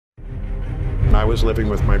I was living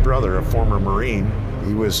with my brother, a former Marine.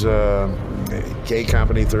 He was K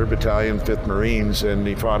Company, 3rd Battalion, 5th Marines, and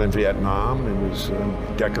he fought in Vietnam and was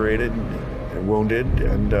decorated and wounded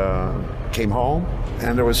and came home.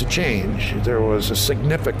 And there was a change. There was a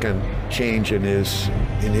significant change in his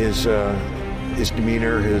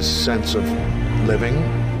demeanor, his sense of living.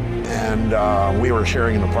 And we were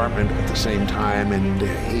sharing an apartment at the same time, and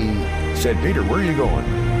he said, "Peter, where are you going?"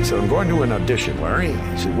 He said, "I'm going to an audition, Larry."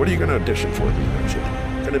 He said, "What are you going to audition for?" I said,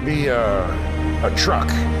 "I'm going to be a truck."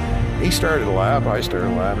 He started to laugh, I started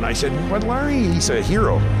to laugh, and I said, "What, Larry?" He said, a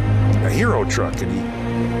hero truck. And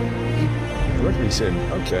he looked at me and said,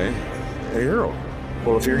 "Okay, a hero."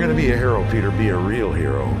 Well, if you're going to be a hero, Peter, be a real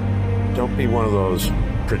hero. Don't be one of those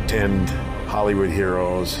pretend Hollywood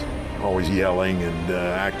heroes, always yelling and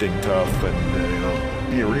acting tough,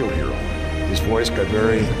 and be a real hero. His voice got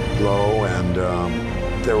very low, and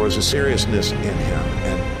there was a seriousness in him.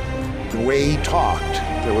 And the way he talked,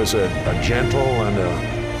 there was a gentle and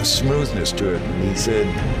a smoothness to it. And he said,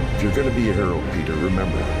 "If you're going to be a hero, Peter,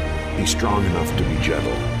 remember, be strong enough to be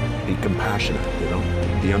gentle. Be compassionate,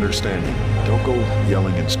 be understanding. Don't go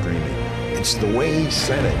yelling and screaming." It's the way he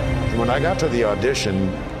said it. And when I got to the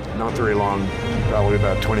audition, not very long, probably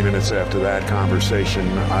about 20 minutes after that conversation,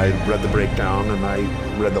 I read the breakdown and I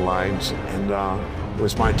read the lines, and it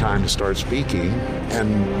was my time to start speaking.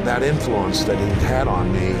 And that influence that he had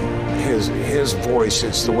on me, his voice,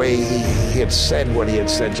 it's the way he had said what he had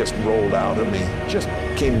said, just rolled out of me, just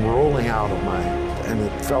came rolling out of and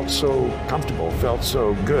it felt so comfortable, felt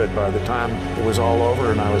so good. By the time it was all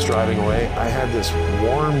over and I was driving away, I had this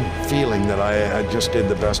warm feeling that I just did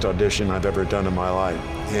the best audition I've ever done in my life.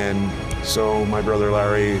 And so my brother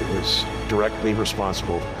Larry was directly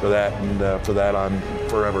responsible for that, and for that I'm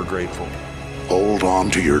forever grateful. Hold on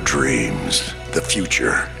to your dreams. The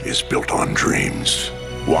future is built on dreams.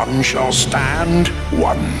 One shall stand,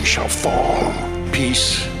 one shall fall.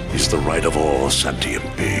 Peace is the right of all sentient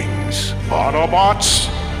beings. Autobots,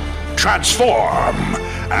 transform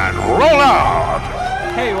and roll out!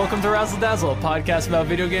 Hey, welcome to Razzle Dazzle, a podcast about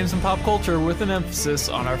video games and pop culture with an emphasis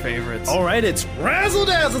on our favorites. All right, it's Razzle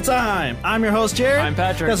Dazzle time! I'm your host, Jared. I'm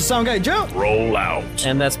Patrick. That's the sound guy, Joe. Roll out.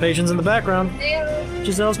 And that's Patience in the background.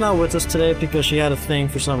 Giselle's not with us today because she had a thing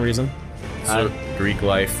for some reason. So, Greek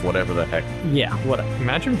life, whatever the heck. Yeah, whatever.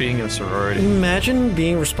 Imagine being in a sorority. Imagine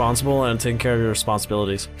being responsible and taking care of your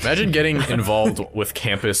responsibilities. Imagine getting involved with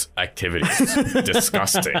campus activities.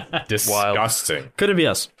 Disgusting. Disgusting. Couldn't be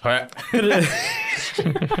us.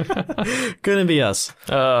 Couldn't be us.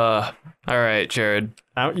 All right, Jared.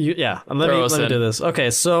 Let me do this. Okay,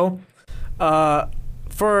 so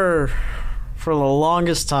for the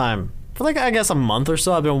longest time, for I guess a month or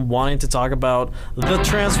so, I've been wanting to talk about the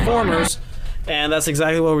Transformers, and that's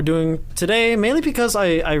exactly what we're doing today, mainly because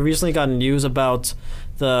I recently got news about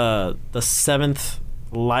the 7th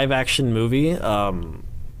live-action movie,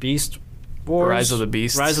 Beast Wars? Rise of the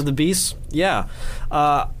Beast. Rise of the Beast, yeah.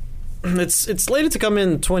 It's slated to come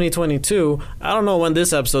in 2022. I don't know when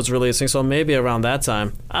this episode's releasing, so maybe around that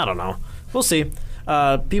time. I don't know. We'll see.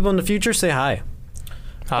 People in the future, say hi.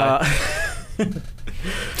 Hi.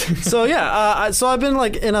 So yeah, so I've been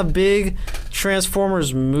in a big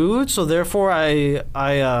Transformers mood. So therefore,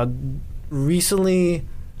 I recently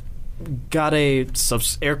got a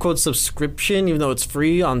air quote subscription, even though it's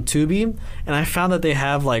free, on Tubi, and I found that they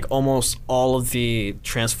have almost all of the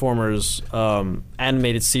Transformers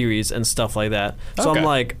animated series and stuff like that. So okay. I'm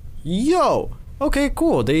like, yo, okay,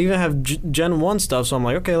 cool. They even have Gen 1 stuff. So I'm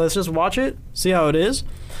like, okay, let's just watch it, see how it is.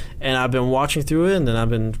 And I've been watching through it, and then I've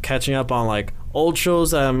been catching up on old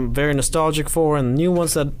shows that I'm very nostalgic for, and new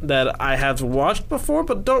ones that I have watched before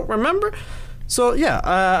but don't remember. So yeah,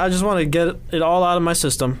 I just want to get it all out of my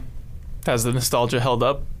system. Has the nostalgia held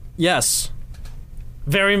up? Yes,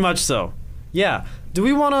 very much so. Yeah. Do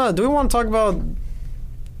we want to talk about?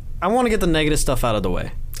 I want to get the negative stuff out of the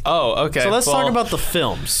way. Oh, okay. So let's talk about the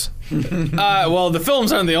films. Well, the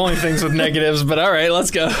films aren't the only things with negatives, but all right,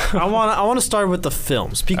 let's go. I want to start with the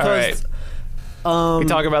films because. All right. We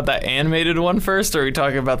talk about that animated one first, or are we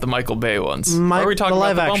talking about the Michael Bay ones? Or are we talking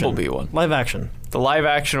about the Bumblebee one? Live action. The live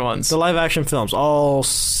action ones. The live action films, all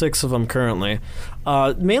 6 of them currently.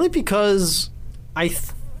 Mainly because I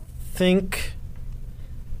think...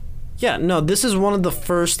 Yeah, no, this is one of the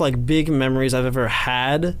first big memories I've ever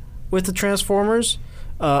had with the Transformers,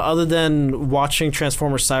 other than watching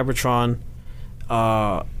Transformers Cybertron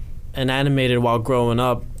and animated while growing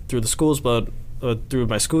up through the schools, but through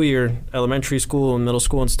my school year, elementary school and middle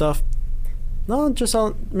school and stuff. No, just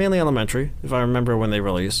mainly elementary, if I remember when they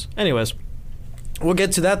released. Anyways, we'll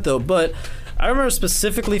get to that though. But I remember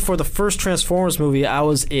specifically for the first Transformers movie, I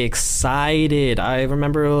was excited. I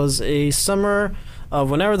remember it was a summer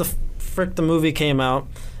of whenever the frick the movie came out,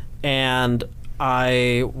 and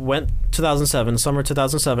I went 2007, summer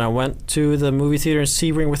 2007. I went to the movie theater in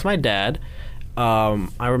Sebring with my dad.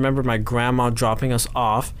 I remember my grandma dropping us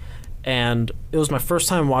off, and it was my first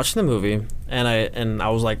time watching the movie, and I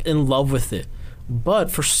was like in love with it.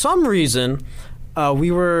 But for some reason,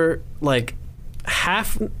 we were like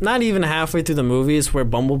not even halfway through the movies where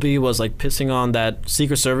Bumblebee was like pissing on that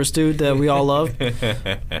Secret Service dude that we all love.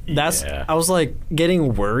 I was like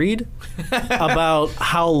getting worried about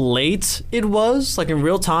how late it was, like in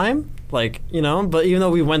real time, like, you know. But even though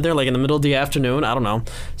we went there like in the middle of the afternoon, I don't know.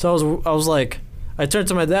 So I was like, I turned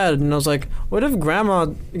to my dad and I was like, what if Grandma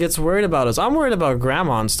gets worried about us? I'm worried about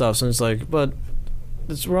Grandma and stuff. So it's like, but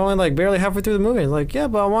we're only like barely halfway through the movie. It's like, yeah,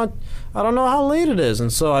 but I don't know how late it is.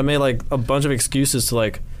 And so I made like a bunch of excuses to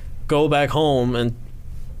like go back home and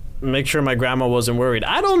make sure my grandma wasn't worried.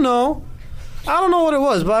 I don't know what it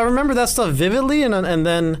was, but I remember that stuff vividly. And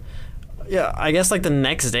then, yeah, I guess like the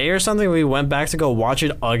next day or something, we went back to go watch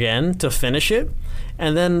it again to finish it.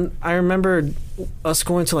 And then I remember us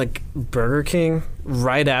going to like Burger King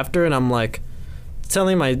right after, and I'm like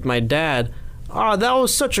telling my dad, oh, that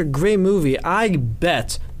was such a great movie. I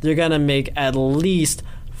bet they're going to make at least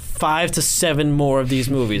 5 to 7 more of these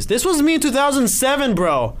movies. This was me in 2007,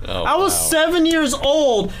 bro. Oh, I was 7 years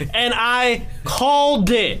old, and I called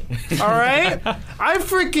it, all right? I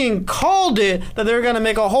freaking called it that they were going to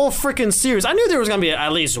make a whole freaking series. I knew there was going to be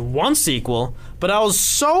at least one sequel, but I was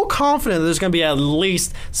so confident that there's going to be at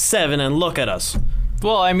least 7, and look at us.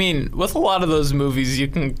 Well, I mean, with a lot of those movies,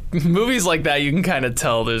 movies like that, you can kind of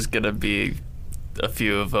tell there's going to be a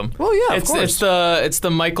few of them. Well, yeah, of course. It's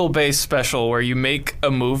the Michael Bay special where you make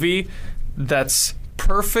a movie that's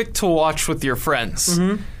perfect to watch with your friends.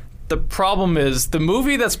 Mm-hmm. The problem is the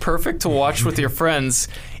movie that's perfect to watch with your friends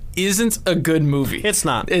isn't a good movie. It's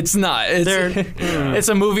not. It's not. It's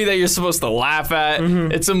a movie that you're supposed to laugh at.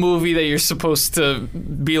 Mm-hmm. It's a movie that you're supposed to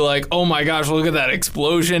be like, oh my gosh, look at that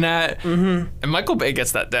explosion at. Mm-hmm. And Michael Bay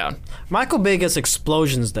gets that down. Michael Bay gets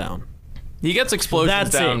explosions down. He gets explosions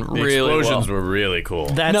down really well. Explosions were really cool.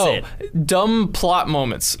 Dumb plot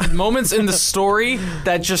moments. Moments in the story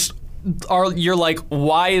that just you're like,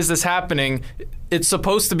 why is this happening? It's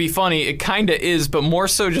supposed to be funny. It kind of is, but more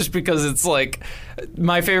so just because it's like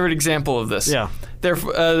my favorite example of this. Yeah. They're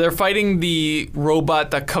fighting the robot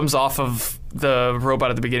that comes off of the robot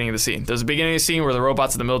at the beginning of the scene. There's a beginning of the scene where the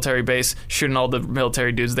robot's at the military base shooting all the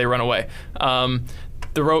military dudes. They run away.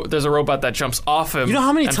 There's a robot that jumps off him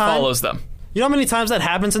and follows them. You know how many times that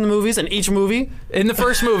happens in the movies, in each movie? In the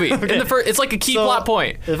first movie. Okay. It's like a key plot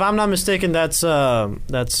point. If I'm not mistaken, it's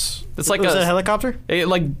like a helicopter? It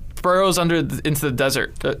like burrows into the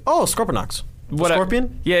desert. Scorponok's.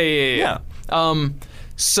 Scorpion? Yeah.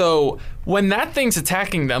 So when that thing's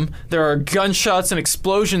attacking them, there are gunshots and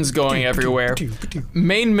explosions going everywhere.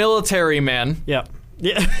 Main military man. Yeah.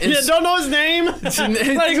 Yeah, don't know his name.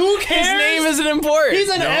 Like, who cares? His name isn't important. He's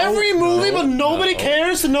in every movie, but nobody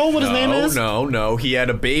cares to know what his name is. No. He had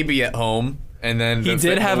a baby at home. And then he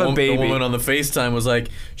did have a baby. The woman on the FaceTime was like,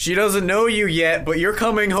 she doesn't know you yet, but you're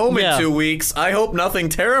coming home in 2 weeks. I hope nothing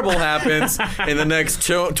terrible happens in the next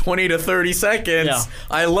 20 to 30 seconds. Yeah.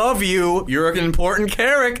 I love you. You're an important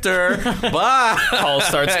character. Bye. Call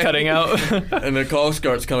starts cutting out. And the call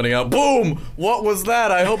starts coming out. Boom! What was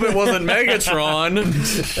that? I hope it wasn't Megatron.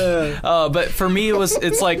 But for me,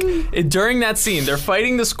 it's like during that scene, they're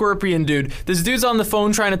fighting the Scorpion dude. This dude's on the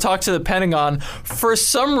phone trying to talk to the Pentagon. For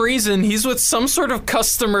some reason, he's with some sort of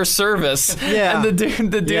customer service. Yeah. And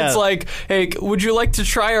the dude's like, hey, would you like to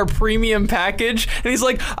try our premium package? And he's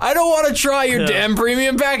like, I don't want to try your damn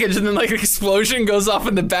premium package. And then like an explosion goes off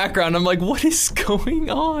in the background. I'm like, what is going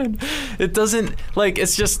on? It doesn't, like,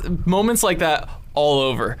 it's just moments like that all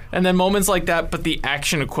over. And then moments like that, but the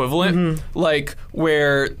action equivalent, like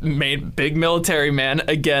where big military man,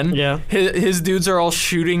 again, his dudes are all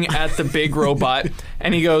shooting at the big robot.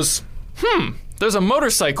 And he goes, there's a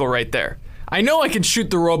motorcycle right there. I know I can shoot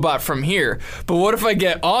the robot from here, but what if I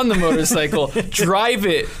get on the motorcycle, drive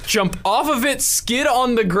it, jump off of it, skid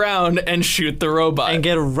on the ground, and shoot the robot? And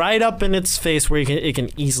get right up in its face where it can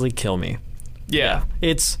easily kill me. Yeah.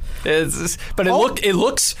 It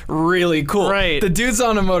looks really cool. Right. The dude's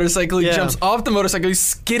on a motorcycle. He jumps off the motorcycle. He's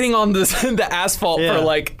skidding on the asphalt for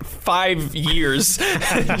like 5 years,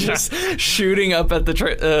 just shooting up at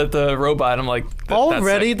the robot. I'm like,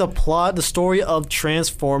 the plot, the story of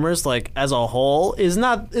Transformers, like as a whole, is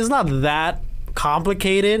not that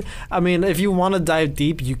complicated. I mean, if you want to dive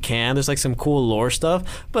deep, you can. There's like some cool lore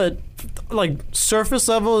stuff, but like surface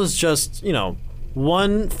level is just, you know,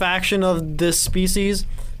 one faction of this species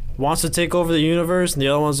wants to take over the universe, and the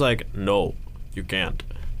other one's like, no, you can't.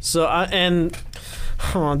 So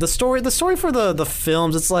the story for the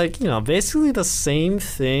films, it's like, you know, basically the same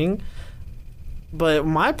thing. But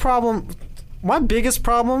my biggest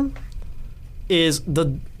problem is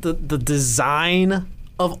the design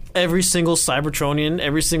of every single Cybertronian,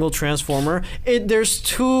 every single Transformer. There's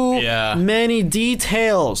too many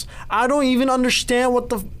details. I don't even understand what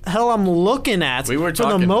the hell I'm looking at. We were for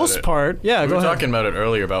talking the most about it. part. Yeah, we were talking about it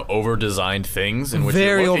earlier about over-designed things. And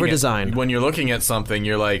very over-designed. When you're looking at something,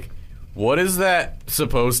 you're like, what is that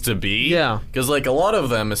supposed to be? Yeah. Because like a lot of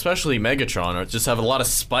them, especially Megatron, just have a lot of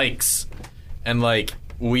spikes and like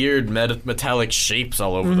weird metallic shapes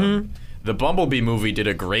all over them. The Bumblebee movie did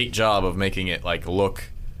a great job of making it like look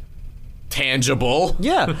tangible.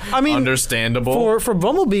 Yeah, I mean, understandable. For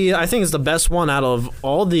Bumblebee, I think it's the best one out of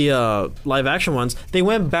all the live action ones. They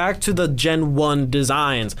went back to the Gen 1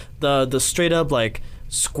 designs, the straight up like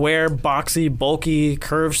square, boxy, bulky,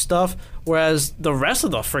 curved stuff, whereas the rest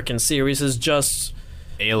of the freaking series is just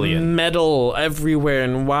alien metal everywhere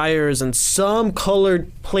and wires and some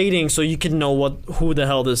colored plating so you can know who the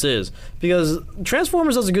hell this is, because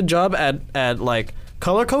Transformers does a good job at like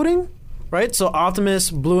color coding, right? So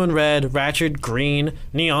Optimus blue and red, Ratchet green,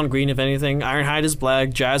 neon green if anything, Ironhide is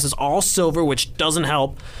black, Jazz is all silver, which doesn't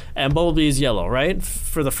help, and Bumblebee is yellow, right?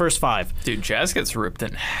 For the first 5. Dude, Jazz gets ripped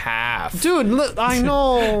in half. Dude, look, I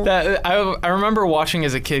know. I remember watching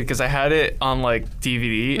as a kid because I had it on like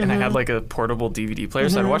DVD and I had like a portable DVD player,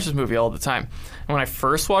 so I'd watch this movie all the time. And when I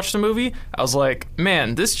first watched the movie, I was like,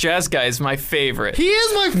 man, this Jazz guy is my favorite. He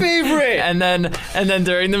is my favorite. and then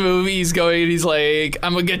during the movie, he's like,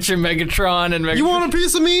 I'm gonna get your Megatron and Megatron. You want a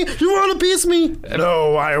piece of me? You want a piece of me?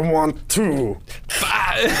 No, I want to.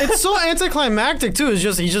 It's so anticlimactic too. It's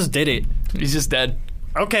just he just did it. He's just dead.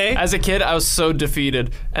 Okay. As a kid, I was so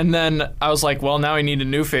defeated. And then I was like, well, now I need a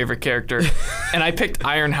new favorite character. And I picked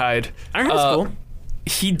Ironhide. Ironhide's cool.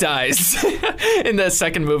 He dies in the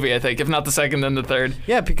second movie, I think. If not the second, then the third.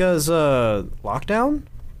 Yeah, because Lockdown?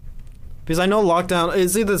 Because I know Lockdown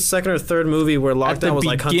is either the second or third movie where Lockdown was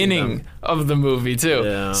like hunting them. At the beginning of the movie too.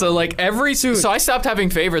 Yeah. So like so I stopped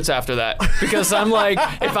having favorites after that because I'm like,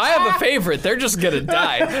 if I have a favorite, they're just gonna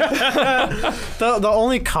die. The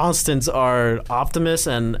only constants are Optimus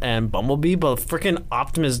and Bumblebee, but freaking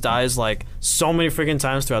Optimus dies like so many freaking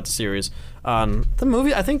times throughout the series. The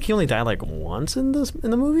movie, I think he only died like once in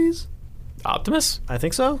the movies. Optimus? I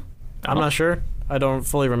think so. I'm not sure. I don't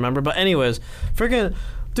fully remember. But anyways, freaking.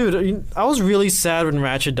 Dude, I was really sad when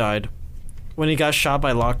Ratchet died. When he got shot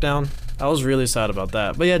by Lockdown. I was really sad about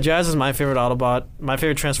that. But yeah, Jazz is my favorite Autobot. My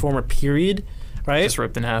favorite Transformer, period. Right? Just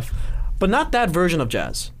ripped in half. But not that version of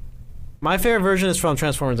Jazz. My favorite version is from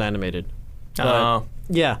Transformers Animated. Oh.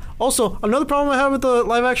 Yeah. Also, another problem I have with the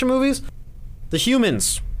live-action movies, the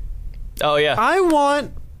humans. Oh, yeah. I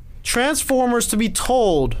want Transformers to be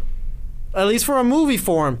told, at least for a movie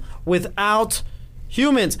form, without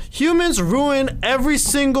humans. Humans ruin every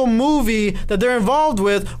single movie that they're involved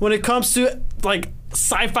with when it comes to like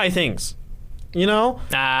sci-fi things. You know?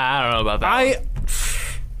 Nah, I don't know about that.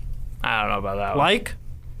 I don't know about that. Like?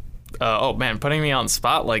 Oh man, putting me on the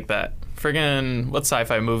spot like that. Friggin' what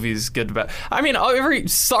sci-fi movie's good about? I mean, every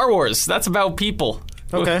Star Wars. That's about people.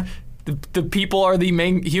 Okay. The people are the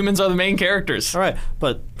main. Humans are the main characters. All right,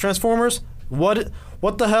 but Transformers.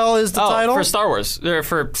 What the hell is the title? For Star Wars.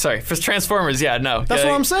 For Transformers, yeah, no. That's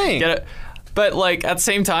what I'm saying. Get it? But, like, at the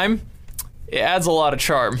same time, it adds a lot of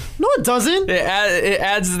charm. No, it doesn't. It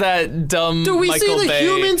adds that dumb Dude, we Michael see the Bay.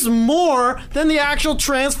 humans more than the actual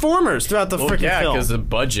Transformers throughout the freaking film. Yeah, because the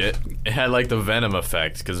budget, it had, like, the Venom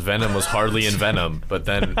effect, because Venom was hardly in Venom, but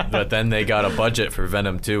then they got a budget for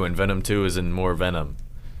Venom 2, and Venom 2 is in more Venom.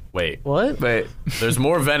 Wait. What? Wait. There's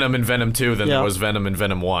more Venom in Venom 2 than there was Venom in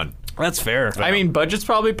Venom 1. That's fair. I mean, budget's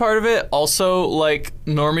probably part of it. Also, like,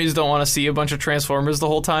 normies don't want to see a bunch of Transformers the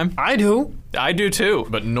whole time. I do. I do too.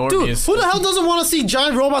 But Dude, normies... who the hell doesn't want to see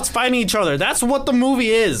giant robots fighting each other? That's what the movie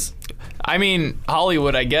is. I mean,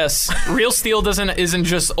 Hollywood, I guess. Real Steel isn't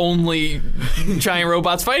just only giant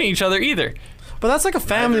robots fighting each other either. But that's like a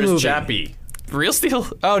family movie. Chappie. Real Steel?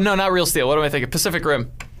 Oh, no, not Real Steel. What am I thinking? Pacific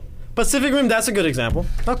Rim. Pacific Rim, that's a good example.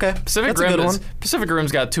 Okay. Pacific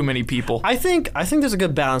Rim's got too many people. I think there's a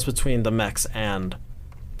good balance between the mechs and...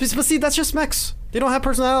 But see, that's just mechs. They don't have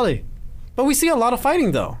personality. But we see a lot of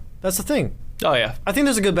fighting, though. That's the thing. Oh, yeah. I think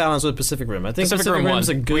there's a good balance with Pacific Rim. I think Pacific Rim's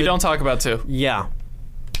a good... We don't talk about 2. Yeah.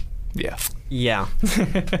 Yeah. Yeah.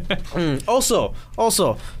 Also, I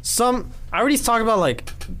already talked about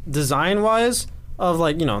like design wise of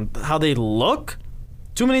like, you know, how they look.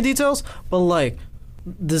 Too many details, but like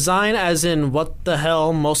design as in what the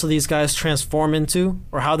hell most of these guys transform into,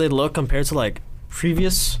 or how they look compared to like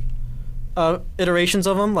previous iterations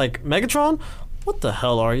of them. Like Megatron, what the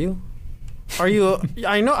hell are you? Are you?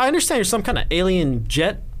 I understand you're some kind of alien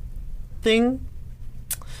jet thing,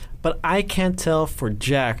 but I can't tell for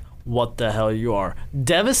Jack what the hell you are.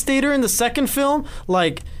 Devastator in the second film,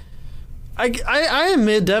 like, I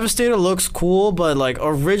admit Devastator looks cool, but like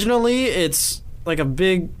originally it's like a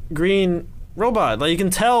big green robot. Like you can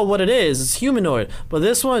tell what it is. It's humanoid, but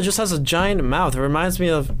this one just has a giant mouth. It reminds me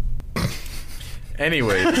of.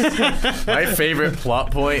 Anyway, my favorite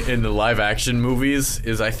plot point in the live-action movies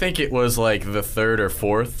is I think it was like the third or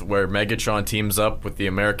fourth where Megatron teams up with the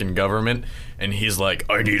American government and he's like,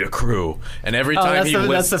 I need a crew. And every time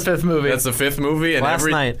that's the fifth movie. That's the fifth movie.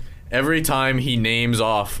 And every time he names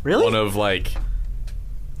off one of like...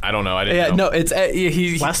 I don't know. I didn't know. No, it's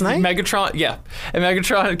Last Night? Megatron, yeah. And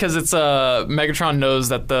Megatron, because it's Megatron knows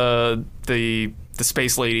that the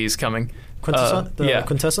space lady is coming.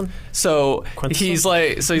 Quintesson? So he's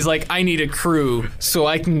like, I need a crew so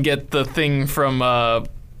I can get the thing from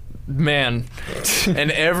Man.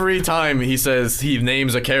 And every time he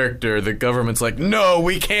names a character, the government's like, no,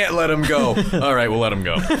 we can't let him go. All right, we'll let him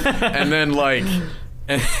go. And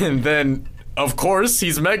then of course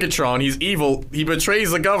he's Megatron, he's evil, he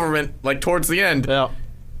betrays the government like towards the end. Yeah.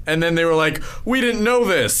 And then they were like, we didn't know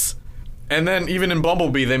this. And then even in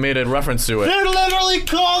Bumblebee, they made a reference to it. They literally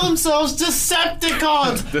call themselves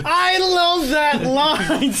Decepticons. I love that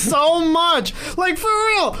line so much. Like, for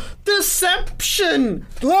real. Deception.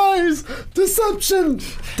 Lies. Deception.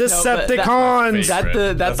 Decepticons.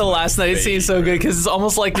 That's the Last Night scene so good because it's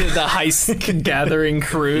almost like the heist gathering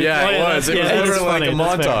crew. Yeah, it was. It was literally like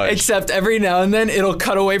a montage. Except every now and then it'll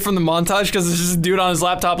cut away from the montage because it's just a dude on his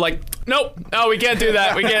laptop like, nope, no, we can't do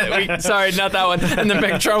that. Sorry, not that one. And then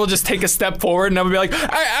Megatron will just take a step forward and they'll be like,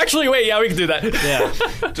 actually, wait, yeah, we can do that.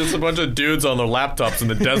 Yeah. Just a bunch of dudes on their laptops in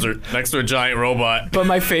the desert next to a giant robot. But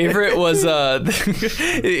my favorite was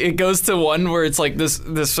it goes to one where it's like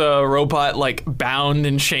this robot like bound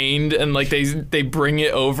and chained and like they bring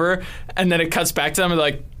it over and then it cuts back to them and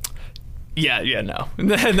they're like, yeah, no. And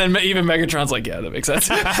then even Megatron's like, yeah, that makes sense.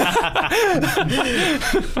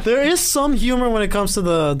 There is some humor when it comes to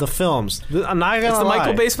the films. I'm not gonna lie. It's the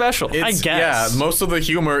Michael Bay special. I guess. Yeah, most of the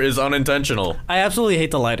humor is unintentional. I absolutely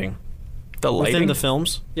hate the lighting. The lighting? Within the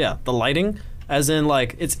films. Yeah, the lighting. As in,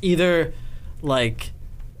 like, it's either, like,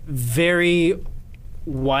 very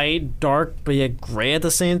white, dark, but yet gray at the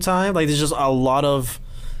same time. Like, there's just a lot of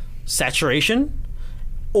saturation.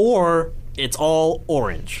 Or it's all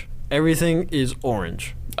orange. Everything is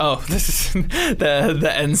orange. Oh, this is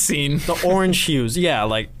the end scene. The orange hues. Yeah,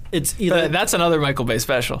 like, it's either... That's another Michael Bay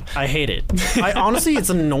special. I hate it. Honestly, it's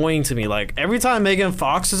annoying to me. Like, every time Megan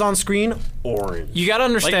Fox is on screen, orange. You gotta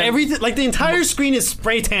understand... Like, everything, like the entire screen is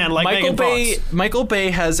spray tan like Megan Fox. Michael Bay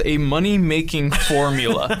has a money-making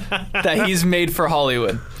formula that he's made for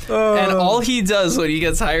Hollywood. And all he does when he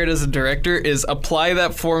gets hired as a director is apply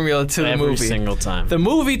that formula to the movie. Every single time. The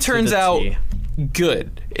movie turns out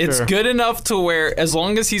good. It's Sure. good enough to where as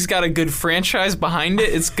long as he's got a good franchise behind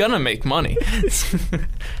it, it's gonna make money.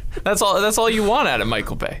 That's all you want out of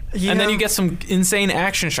Michael Bay. Yeah. And then you get some insane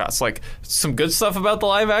action shots, like some good stuff about the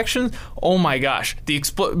live action. Oh my gosh,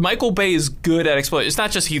 Michael Bay is good at explosions. It's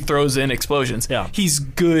not just he throws in explosions. Yeah. He's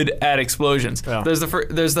good at explosions. Yeah. There's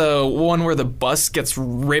the one where the bus gets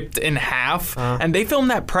ripped in half, and they film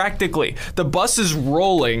that practically. The bus is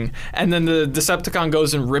rolling, and then the Decepticon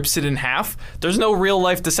goes and rips it in half. There's no real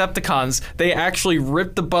life Decepticons. They actually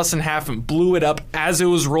ripped the bus in half and blew it up as it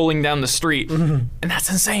was rolling down the street, and that's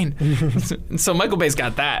insane. So Michael Bay's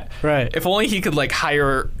got that. Right. If only he could like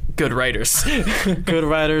hire good writers. Good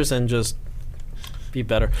writers and just be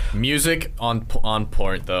better. Music on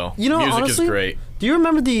point though. You know, music honestly, is great. Do you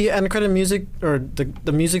remember the end credit music or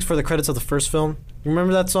the music for the credits of the first film? You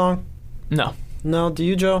remember that song? No. No, do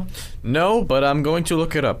you, Joe? No, but I'm going to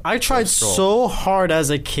look it up. I tried so hard as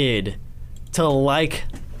a kid to like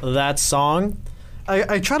that song.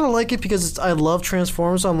 I try to like it because I love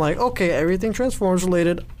Transformers. So I'm like, okay, everything Transformers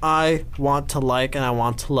related, I want to like and I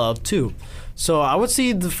want to love too. So I would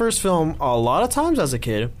see the first film a lot of times as a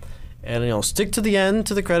kid, and stick to the end,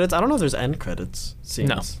 to the credits. I don't know if there's end credits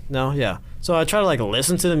scenes. No, yeah. So I try to like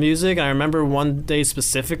listen to the music. And I remember one day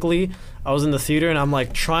specifically, I was in the theater and I'm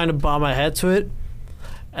like trying to bob my head to it,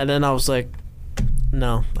 and then I was like,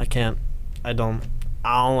 no, I can't. I don't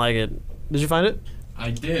like it. Did you find it? I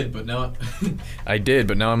did, but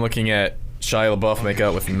now I'm looking at Shia LaBeouf make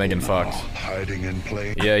out with Megan Fox. Hiding in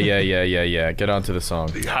plain. Yeah. Get onto the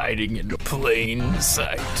song. Hiding in plain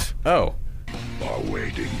sight. Oh. Are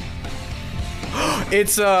waiting.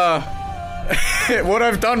 It's What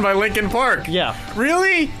I've Done by Linkin Park. Yeah.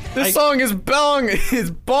 Really? This song is bonger.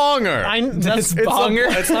 That's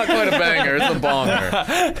bonger. It's not quite a banger. It's a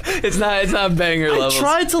bonger. It's not banger levels. I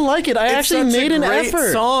tried to like it. I actually made an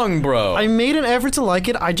effort. Song, bro. I made an effort to like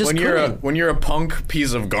it. I just couldn't. When you're a punk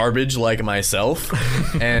piece of garbage like myself,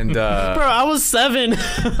 and Bro, I was 7.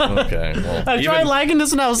 okay, well, I tried liking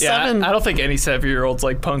this when I was 7. I don't think any 7-year-olds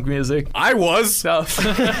like punk music. I was. No.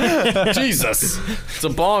 Jesus, it's a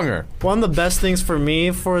bonger. One of the best things for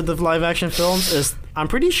me for the live action films is I'm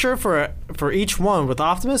pretty sure for each one with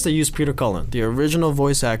Optimus they use Peter Cullen, the original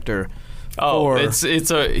voice actor. Oh,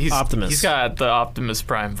 he's Optimus. He's got the Optimus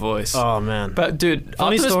Prime voice. Oh man. But dude,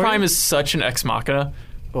 Funny Optimus story? Prime is such an ex machina.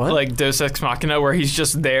 What? Like Deus Ex Machina, where he's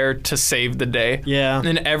just there to save the day. Yeah.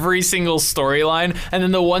 In every single storyline, and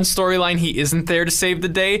then the one storyline he isn't there to save the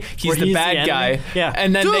day, he's the bad guy. Yeah.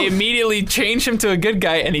 And then they Dude. immediately change him to a good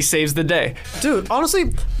guy, and he saves the day. Dude,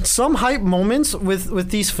 honestly, some hype moments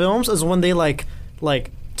with these films is when they like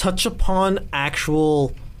touch upon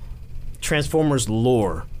actual Transformers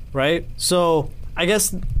lore, right? So I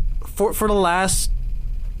guess for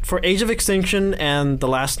Age of Extinction and The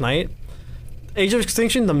Last Night, Age of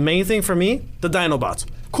Extinction, the main thing for me, the Dinobots.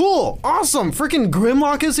 Cool, awesome, freaking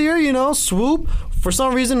Grimlock is here, you know, swoop. For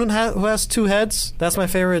some reason, who has 2 heads. That's my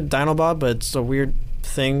favorite Dinobot, but it's a weird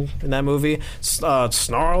thing in that movie.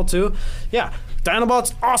 Snarl too. Yeah,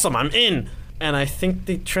 Dinobots, awesome, I'm in. And I think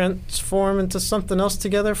they transform into something else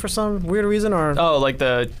together for some weird reason, or like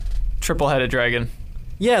the triple-headed dragon.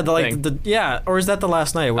 yeah, thing. or is that The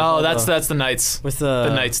Last Night? Oh, that's the Knights. With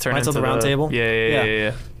the Knights turn Knights into of the Round Table.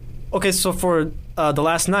 Yeah. Okay, so for The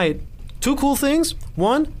Last Night, 2 cool things.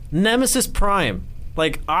 One, Nemesis Prime.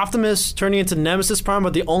 Like Optimus turning into Nemesis Prime,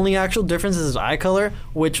 but the only actual difference is his eye color,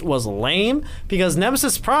 which was lame because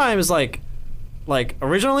Nemesis Prime is like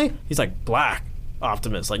originally he's like black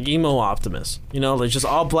Optimus, like emo Optimus. You know, like just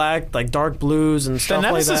all black, like dark blues and stuff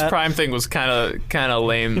like that. The Nemesis Prime thing was kind of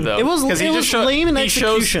lame though. It was lame in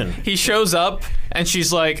execution. He shows up and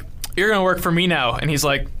she's like, "You're gonna work for me now," and he's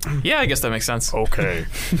like, "Yeah, I guess that makes sense." Okay.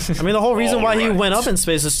 I mean, the whole reason why he Alright. went up in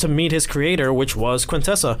space is to meet his creator, which was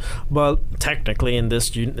Quintessa. But technically, in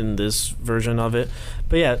this version of it,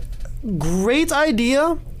 but yeah, great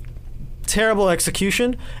idea, terrible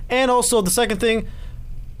execution, and also the second thing,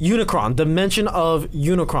 Unicron, dimension of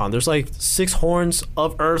Unicron. There's like 6 horns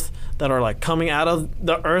of Earth that are like coming out of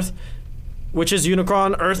the Earth, which is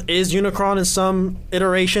Unicron. Earth is Unicron in some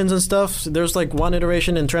iterations and stuff. There's like one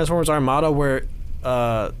iteration in Transformers Armada where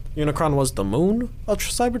Unicron was the moon of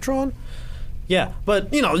Cybertron. Yeah,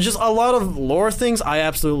 but you know, just a lot of lore things. I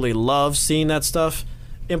absolutely love seeing that stuff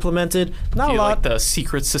implemented. Not Do a you lot. like the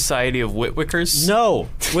Secret Society of Witwickers? No,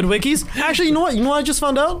 with wikis. Actually, you know what? You know what I just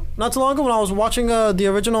found out not too long ago when I was watching the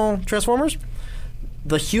original Transformers.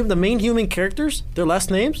 The main human characters, their last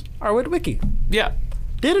names are with wiki. Yeah.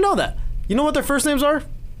 Didn't know that. You know what their first names are?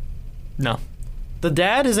 No. The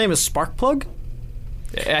dad, his name is Sparkplug.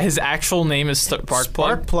 His actual name is Sparkplug.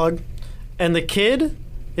 Sparkplug. And the kid,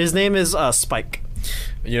 his name is Spike.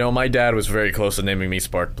 You know, my dad was very close to naming me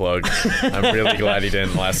Sparkplug. I'm really glad he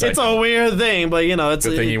didn't last second. It's a weird thing, but you know, it's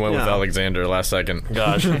Good thing he went with know. Alexander last second.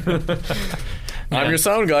 Gosh. I'm your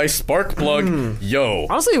sound guy, Sparkplug. Yo.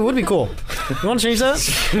 Honestly, it would be cool. You want to change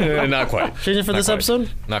that? Not quite. Change it for Not this quite.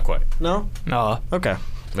 episode? Not quite. No? No. Okay.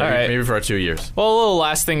 Maybe, All right. maybe for our 2 years. Well, a little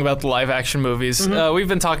last thing about the live action movies. We've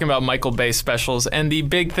been talking about Michael Bay specials, and the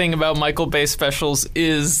big thing about Michael Bay specials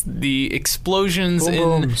is the explosions Boom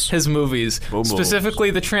in booms. his movies.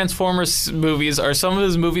 Specifically, the Transformers movies are some of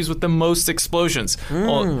his movies with the most explosions.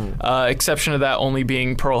 Well, exception of that only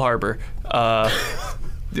being Pearl Harbor,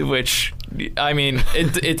 which, I mean,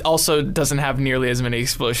 it also doesn't have nearly as many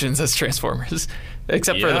explosions as Transformers,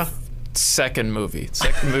 except for Yeah. the second movie.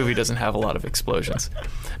 Second movie doesn't have a lot of explosions.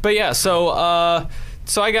 But yeah, so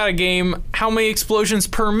I got a game. How many explosions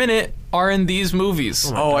per minute are in these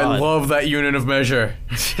movies? Oh, I God. love that unit of measure.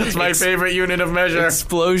 That's my favorite unit of measure.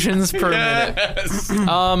 Explosions per minute.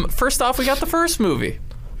 Yes. First off, we got the first movie.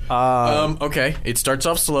 Okay, it starts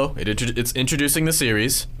off slow. It's introducing the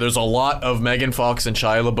series. There's a lot of Megan Fox and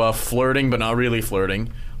Shia LaBeouf flirting, but not really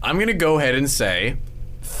flirting. I'm going to go ahead and say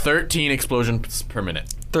 13 explosions per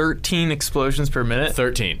minute. 13 explosions per minute.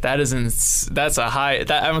 13. That's a high. I'm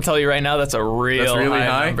gonna tell you right now. That's a real really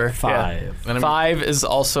high number. 5. Yeah. 5 is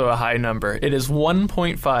also a high number. It is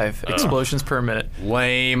 1.5 explosions per minute.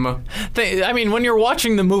 Lame. I mean, when you're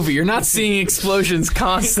watching the movie, you're not seeing explosions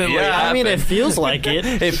constantly. Yeah, I mean, it feels like it.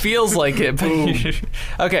 It feels like it.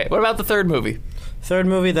 Okay, what about the third movie? Third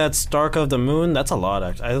movie, that's Dark of the Moon. That's a lot,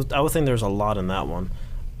 actually. I would think there's a lot in that one.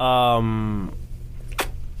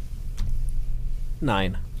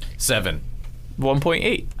 9. 7.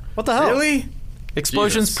 1.8 What the hell? Really?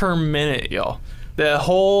 explosions Jesus. per minute, y'all. The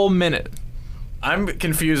whole minute. I'm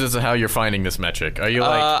confused as to how you're finding this metric. Are you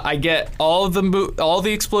like I get all of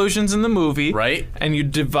the explosions in the movie, right? And you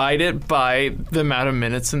divide it by the amount of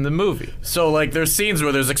minutes in the movie. So like there's scenes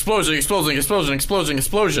where there's explosion,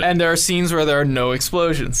 And there are scenes where there are no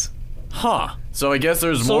explosions. Huh. So I guess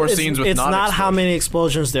there's more scenes with it's not not how many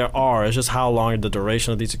explosions there are. It's just how long the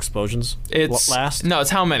duration of these explosions last. No, it's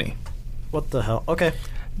how many. What the hell? Okay.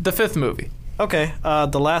 The fifth movie. Okay.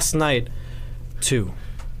 The Last Night. 2.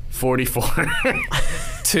 44.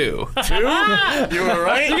 2. You were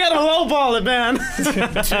right. You gotta lowball it, man.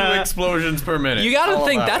 2 explosions per minute. You gotta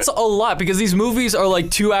think that's a lot because these movies are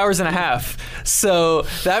like 2 hours and a half. So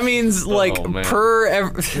that means like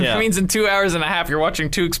that means in 2 hours and a half you're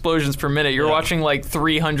watching 2 explosions per minute. You're watching like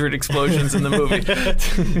 300 explosions in the movie.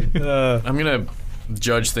 I'm gonna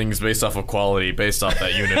judge things based off of quality, based off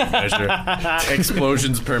that unit of measure.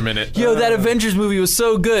 Explosions per minute. Yo, that Avengers movie was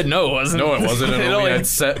so good. No, it wasn't. No, it wasn't. It only had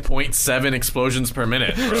 0.7 explosions per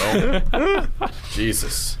minute, bro.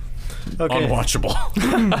 Jesus. Okay. Unwatchable.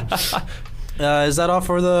 Is that all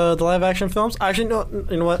for the live action films? Actually, no.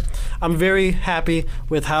 You know what? I'm very happy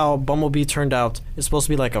with how Bumblebee turned out. It's supposed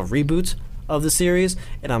to be like a reboot of the series,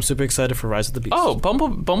 and I'm super excited for Rise of the Beast. Oh,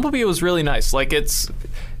 Bumblebee was really nice. Like it's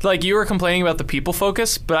like you were complaining about the people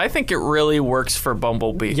focus, but I think it really works for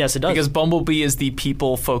Bumblebee. Yes, it does. Because Bumblebee is the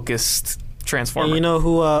people focused Transformer. And you know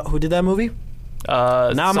who did that movie?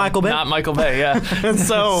 Michael Bay. Not Michael Bay. Yeah.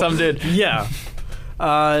 So some did. Yeah.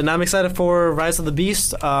 And I'm excited for Rise of the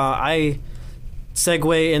Beast. I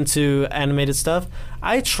segue into animated stuff.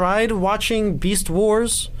 I tried watching Beast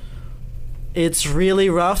Wars. It's really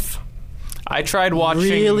rough. I tried watching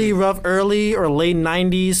really rough early or late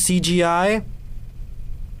 90s CGI.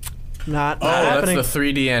 Not happening. That's the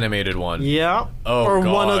 3D animated one. Yeah. Oh, or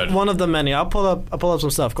God. one of the many. I'll pull up some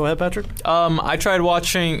stuff. Go ahead, Patrick. I tried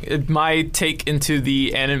watching. My take into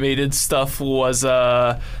the animated stuff was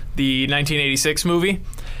the 1986 movie,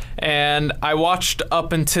 and I watched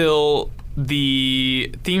up until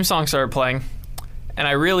the theme song started playing, and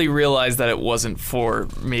I really realized that it wasn't for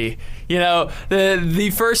me. You know,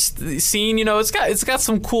 the first scene, you know, it's got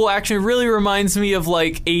some cool action. It really reminds me of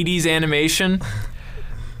like 80s animation.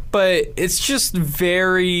 But it's just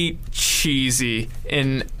very cheesy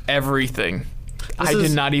in everything. I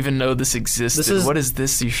did not even know this existed. What is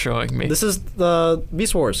this you're showing me? This is the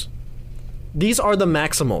Beast Wars. These are the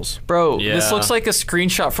Maximals. Bro, this looks like a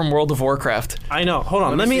screenshot from World of Warcraft. I know. Hold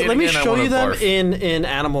on. Let me show you them in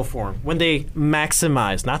animal form. When they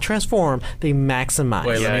maximize, not transform, they maximize.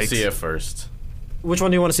 Wait, let me see it first. Which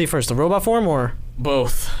one do you want to see first? The robot form or?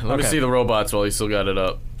 Both. Let me see the robots while you still got it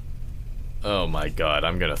up. Oh my God,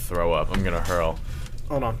 I'm gonna throw up. I'm gonna hurl.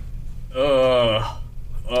 Hold on. Oh,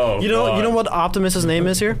 you know what Optimus's name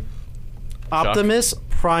is here? Chuck? Optimus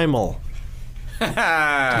Primal. Get it?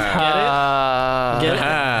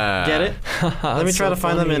 Get it? Let me try to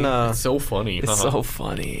find them in. It's so funny. It's so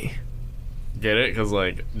funny. Get it? Because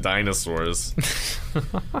like dinosaurs.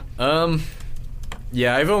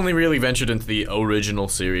 Yeah, I've only really ventured into the original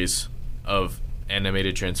series of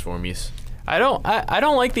animated Transformers. I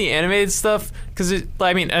don't like the animated stuff because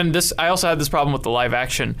I also had this problem with the live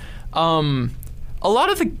action. A lot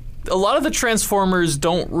of the Transformers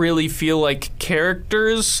don't really feel like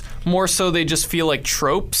characters. More so, they just feel like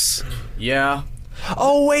tropes. Yeah.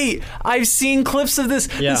 Oh wait, I've seen clips of this.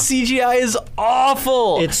 Yeah. The CGI is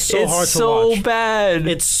awful. It's so hard to watch. So bad.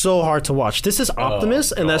 It's so hard to watch. This is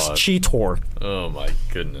Optimus, and that's Cheetor. Oh my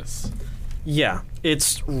goodness. Yeah,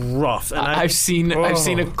 it's rough. And I've seen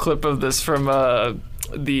a clip of this from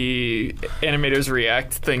the animators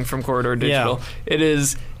react thing from Corridor Digital. Yeah.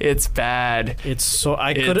 It's bad. It's so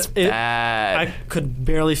bad. I could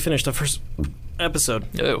barely finish the first episode.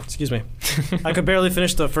 Oh, excuse me. I could barely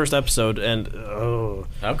finish the first episode, and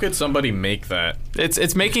how could somebody make that?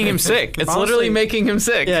 It's making him sick. It's Honestly, literally making him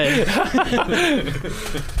sick. Yeah.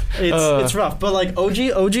 It's rough, but like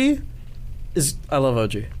OG is I love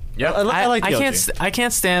OG. Yeah, I like the OG. I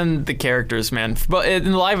can't stand the characters, man. But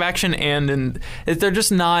in live action they're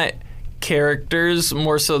just not characters.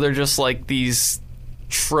 More so, they're just like these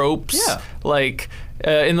tropes. Yeah. Like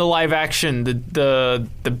In the live action, the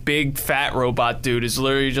big fat robot dude is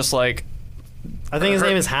literally just like, I think his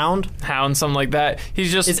name is Hound. Hound, something like that.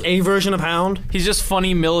 He's just It's a version of Hound. He's just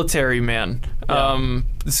funny military man. Yeah.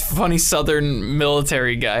 This funny Southern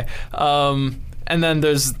military guy. And then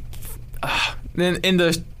there's in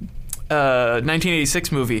the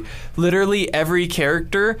 1986 movie, literally every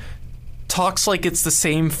character talks like it's the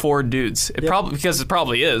same 4 dudes. Because it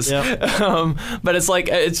probably is. Yep. But it's like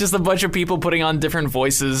it's just a bunch of people putting on different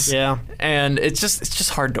voices. Yeah. And it's just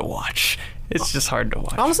hard to watch. It's just hard to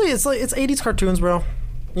watch. Honestly, it's 80s cartoons, bro.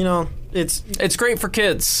 You know, it's great for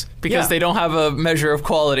kids because they don't have a measure of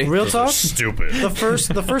quality. Real talk. Stupid.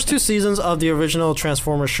 The first 2 seasons of the original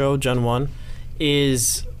Transformers show, Gen 1,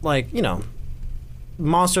 is like, you know,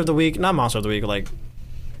 Monster of the Week, not Monster of the Week, like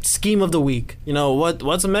Scheme of the Week. You know,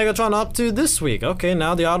 what's Megatron up to this week? Okay,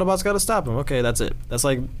 now the Autobots got to stop him. Okay, that's it. That's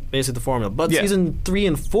like basically the formula. But season 3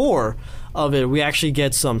 and 4 of it, we actually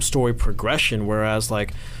get some story progression, whereas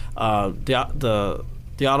like the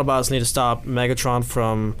Autobots need to stop Megatron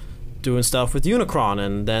from doing stuff with Unicron,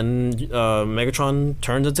 and then Megatron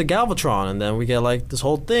turns into Galvatron, and then we get like this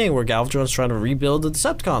whole thing where Galvatron's trying to rebuild the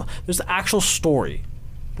Decepticon. There's the actual story,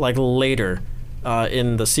 like later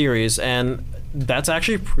in the series, and that's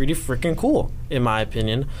actually pretty freaking cool in my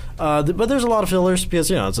opinion. But there's a lot of fillers because,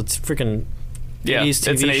 you know, it's a freaking 80s it's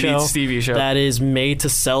an 80s TV show that is made to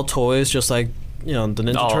sell toys, just like, you know, the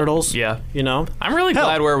Ninja Turtles. Yeah. You know? I'm really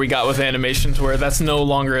glad where we got with animation to where that's no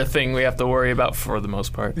longer a thing we have to worry about for the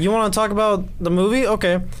most part. You want to talk about the movie?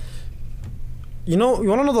 Okay. You want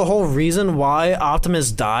to know the whole reason why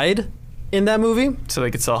Optimus died in that movie? So they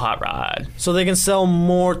could sell Hot Rod. So they can sell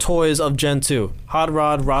more toys of Gen 2. Hot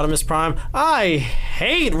Rod, Rodimus Prime. I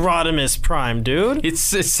hate Rodimus Prime, dude. It's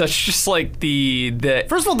such just like the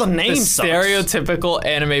First of all, the name sucks. Stereotypical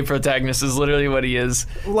anime protagonist is literally what he is.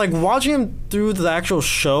 Like, watching him through the actual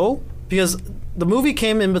show, because the movie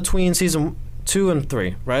came in between season 2 and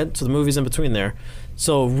 3, right? So the movie's in between there.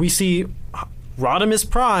 So we see Rodimus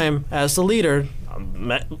Prime as the leader.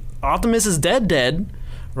 Optimus is dead,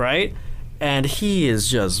 right? And he is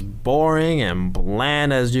just boring and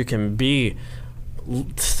bland as you can be.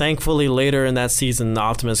 Thankfully, later in that season,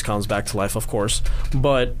 Optimus comes back to life, of course.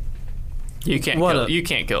 But you can't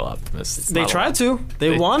kill Optimus. They tried to.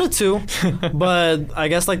 They wanted to. But I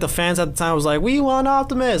guess like the fans at the time was like, we want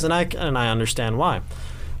Optimus, and I understand why.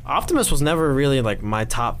 Optimus was never really like my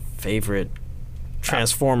top favorite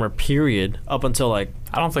Transformer, period, up until like,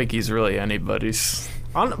 I don't think he's really anybody's.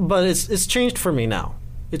 But it's changed for me now.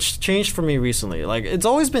 It's changed for me recently. Like, it's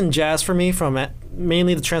always been Jazz for me from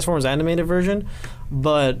mainly the Transformers animated version,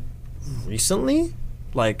 but recently,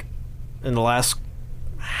 like in the last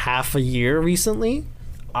half a year recently,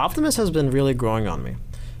 Optimus has been really growing on me.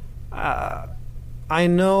 I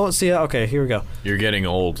know. See, okay, here we go. You're getting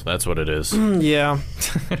old. That's what it is. Yeah.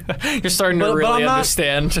 You're starting to really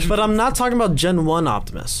understand. But I'm not talking about Gen 1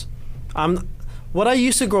 Optimus. What I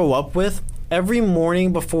used to grow up with, every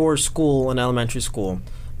morning before school in elementary school,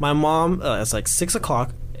 my mom, it's like 6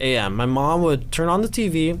 o'clock a.m., my mom would turn on the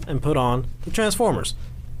TV and put on the Transformers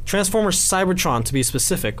Cybertron to be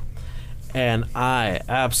specific, and I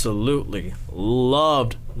absolutely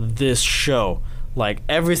loved this show. Like,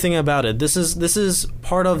 everything about it. This is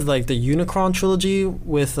part of like the Unicron trilogy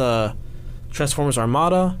with Transformers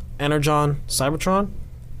Armada, Energon, Cybertron.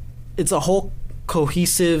 It's a whole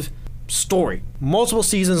cohesive story. Multiple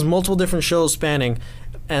seasons, multiple different shows spanning.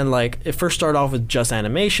 And like, it first started off with just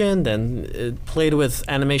animation, then it played with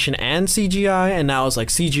animation and CGI, and now it's like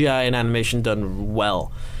CGI and animation done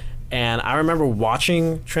well. And I remember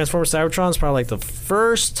watching Transformers Cybertron. It's probably like the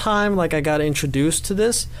first time like I got introduced to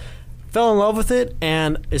this. Fell in love with it,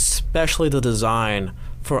 and especially the design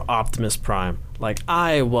for Optimus Prime. Like,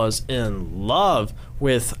 I was in love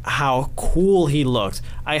with how cool he looked.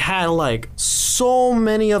 I had like so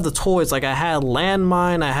many of the toys. Like, I had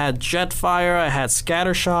Landmine, I had Jetfire, I had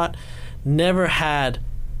Scattershot. Never had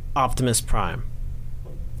Optimus Prime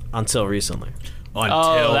until recently.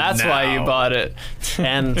 That's now. Why you bought it.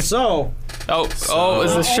 And so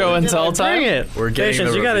is this show and tell time? Bring it. We're getting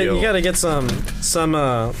Patience, the reveal. you gotta get some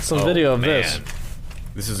video of this.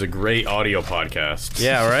 This is a great audio podcast.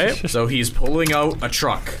 Yeah, right? So he's pulling out a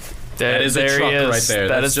truck. That is a truck right there.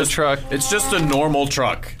 That's the truck. It's just a normal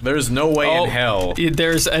truck. There's no way in hell.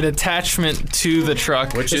 There's an attachment to the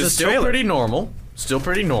truck. Which is still pretty normal.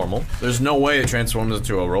 There's no way it transforms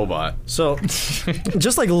into a robot. So,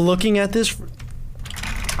 just like looking at this,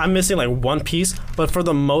 I'm missing like one piece, but for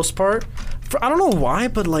the most part, I don't know why,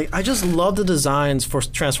 but like I just love the designs for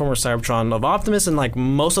Transformers Cybertron of Optimus and like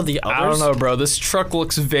most of the others. I don't know, bro. This truck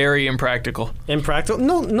looks very impractical. Impractical?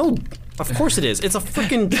 No. Of course it is. It's a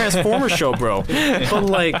freaking Transformers show, bro. But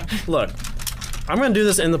like, look, I'm gonna do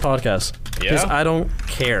this in the podcast because I don't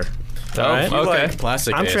care. Oh, right? okay. Like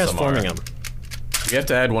plastic I'm ASMR. transforming him. You have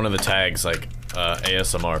to add one of the tags, like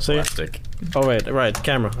ASMR See? plastic. Oh wait, right,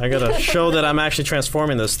 camera. I gotta show that I'm actually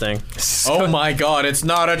transforming this thing. Oh my god, it's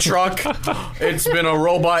not a truck. It's been a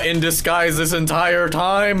robot in disguise this entire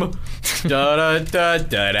time. Da da da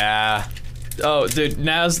da da. Oh, dude,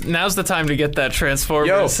 now's the time to get that Transformers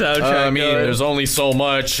Yo, soundtrack. I mean, going. there's only so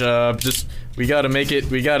much. Just we gotta make it.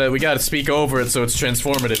 We gotta speak over it so it's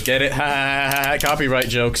transformative. Get it? Ha ha ha ha. Copyright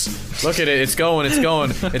jokes. Look at it. It's going. It's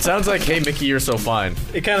going. It sounds like, "Hey Mickey, you're so fine."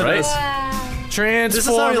 It kind of Right? does. Transformers. This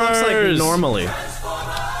is how he looks like normally.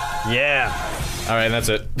 Yeah. All right, that's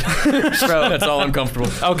it. That's all I'm comfortable.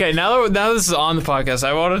 Okay, now this is on the podcast,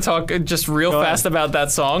 I want to talk just real fast about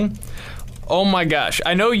that song. Oh my gosh,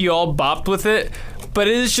 I know you all bopped with it, but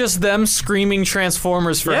it is just them screaming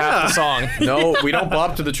Transformers for half the song. No, we don't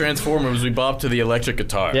bop to the Transformers. We bop to the electric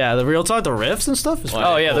guitar. Yeah, the real talk, the riffs and stuff is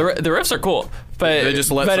Oh yeah, the riffs are cool, but They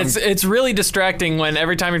just let some- it's really distracting when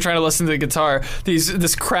every time you're trying to listen to the guitar,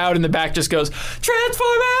 this crowd in the back just goes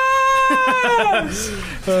Transformers.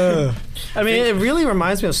 I mean, it really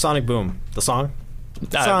reminds me of Sonic Boom, the song.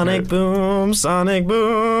 Sonic Boom, Sonic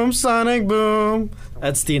Boom, Sonic Boom.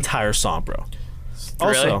 That's the entire song, bro.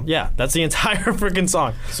 Also, Really? yeah, that's the entire freaking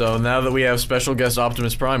song. So now that we have special guest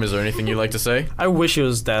Optimus Prime, is there anything you'd like to say? I wish it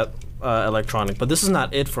was that electronic, but this is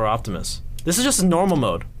not it for Optimus. This is just normal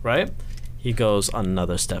mode, right? He goes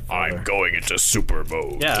another step further. I'm going into super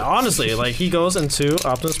mode. Yeah, honestly, like he goes into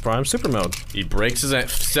Optimus Prime super mode. He breaks his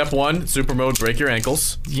step 1, super mode, break your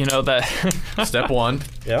ankles. You know that. Step 1,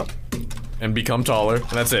 Yeah. and become taller. And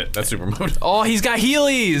that's it. That's super mode. Oh, he's got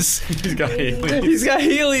Heelys. He's got He's got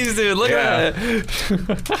Heelys, dude. Look at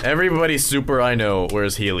that. Everybody super I know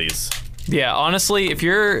wears Heelys. Yeah, honestly, if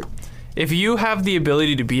you have the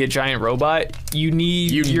ability to be a giant robot, you need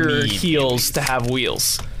your need heels to have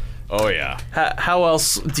wheels. Oh yeah. How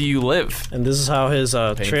else do you live? And this is how his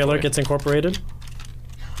trailer gets incorporated.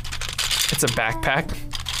 It's a backpack.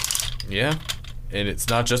 Yeah. And it's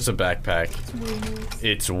not just a backpack.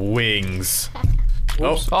 It's wings.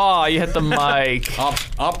 Oh, Oh, you hit the mic.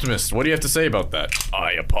 Optimus, what do you have to say about that?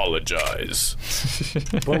 I apologize.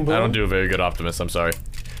 Boom, boom. I don't do a very good Optimus, I'm sorry.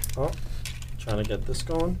 Oh, trying to get this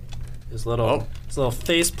going. His little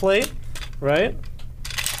face plate, right?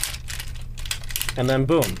 And then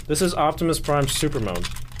boom. This is Optimus Prime super mode.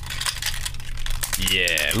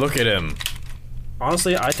 Yeah, look at him.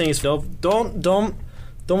 Honestly, I think he's filled. Don't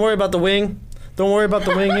worry about the wing. Don't worry about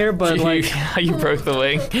the wing here, but like You broke the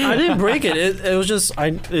wing. I didn't break it. It was just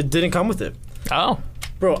it didn't come with it. Oh.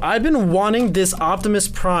 Bro, I've been wanting this Optimus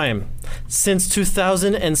Prime since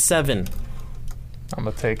 2007. I'm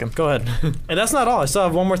gonna take him. Go ahead. And that's not all. I still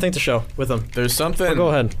have one more thing to show with him. There's something. Go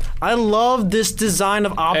ahead. I love this design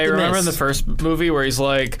of Optimus. Hey, remember in the first movie where he's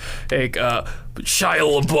like, Shia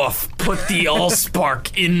LaBeouf, put the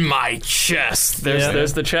Allspark in my chest.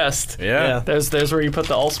 There's the chest. Yeah. Yeah. There's where you put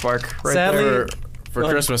the Allspark. Right Sadly, there. For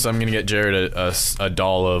Christmas, I'm gonna get Jared a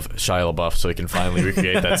doll of Shia LaBeouf so he can finally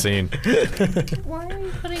recreate that scene. Why are you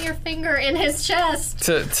putting your finger in his chest?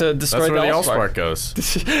 To destroy That's where the Allspark goes.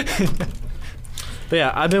 But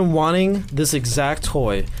yeah, I've been wanting this exact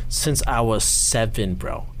toy since I was 7,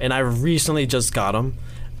 bro. And I recently just got him,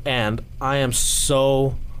 and I am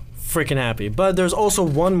so freaking happy. But there's also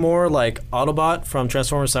one more like Autobot from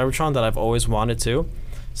Transformers Cybertron that I've always wanted to.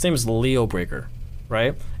 His name is Leo Breaker,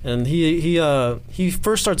 right? And he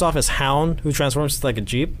first starts off as Hound, who transforms into like a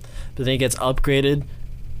Jeep, but then he gets upgraded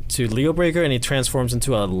to Leo Breaker, and he transforms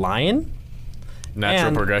into a lion.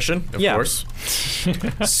 Natural progression, of course.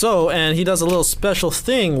 So, and he does a little special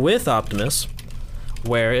thing with Optimus,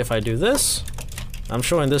 where if I do this, I'm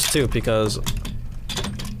showing this too because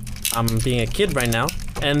I'm being a kid right now,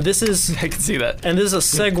 and this is I can see that. and this is a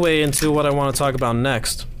segue into what I want to talk about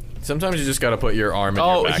next. Sometimes you just gotta put your arm in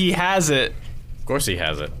your Oh, back. he has it. Of course he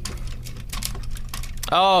has it.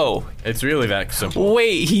 Oh, It's really that simple.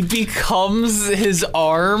 wait, he becomes his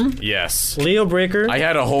arm? Yes. Leo Breaker. I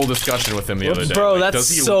had a whole discussion with him the other day. Bro, Like, that's does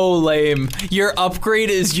he- so lame. Your upgrade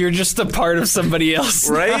is you're just a part of somebody else.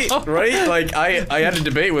 Right, now. right. Like I had a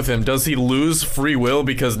debate with him. Does he lose free will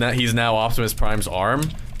because now he's now Optimus Prime's arm?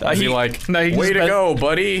 Is he like, no, he way just to bet- go,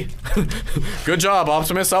 buddy? Good job,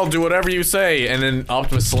 Optimus. I'll do whatever you say. And then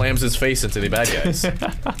Optimus slams his face into the bad guys.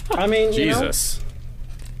 I mean, Jesus.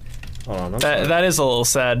 Hold on, I'm sorry. That is a little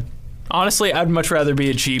sad. Honestly, I'd much rather be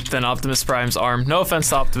a Jeep than Optimus Prime's arm. No offense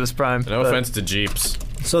to Optimus Prime. No but- offense to Jeeps.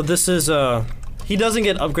 So this is he doesn't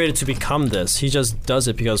get upgraded to become this. He just does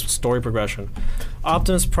it because story progression.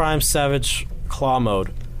 Optimus Prime Savage Claw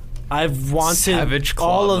mode. I've wanted Savage claw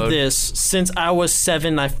all of mode. this since I was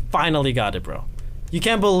 7. I finally got it, bro. You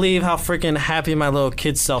can't believe how freaking happy my little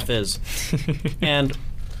kid self is. And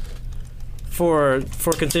for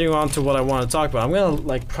continuing on to what I want to talk about, I'm gonna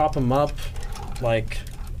like prop him up, like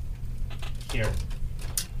here,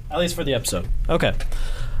 at least for the episode. Okay,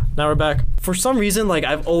 now we're back. For some reason, like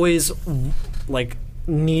I've always like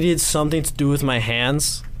needed something to do with my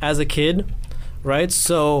hands as a kid, right?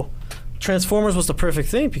 So Transformers was the perfect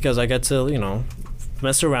thing because I get to, you know,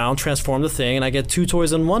 mess around, transform the thing, and I get 2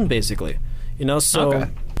 toys in one, basically. You know, so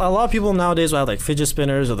Okay. a lot of people nowadays will have like fidget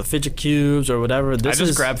spinners or the fidget cubes or whatever. I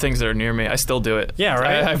just grab things that are near me. I still do it. Yeah,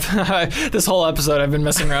 right? This whole episode, I've been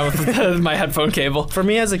messing around with my headphone cable. For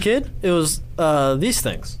me as a kid, it was these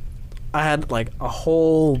things. I had like a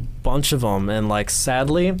whole bunch of them, and like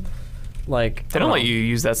sadly, like They don't let you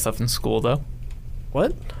use that stuff in school, though.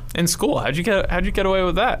 What? In school, how'd you get away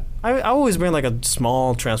with that? I always bring like a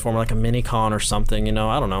small transformer, like a mini-con or something. You know,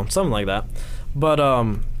 I don't know, something like that. But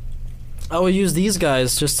I would use these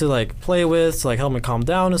guys just to like play with, to like help me calm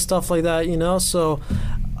down and stuff like that, you know? So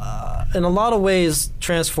in a lot of ways,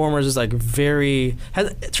 Transformers is like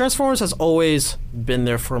Transformers has always been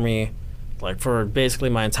there for me, like for basically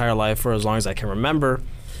my entire life, for as long as I can remember.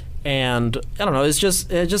 And I don't know, it just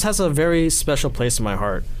has a very special place in my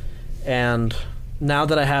heart. And now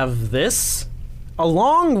that I have this,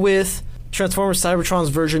 along with Transformers Cybertron's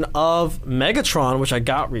version of Megatron, which I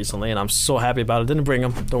got recently, and I'm so happy about it. Didn't bring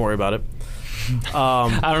him. Don't worry about it.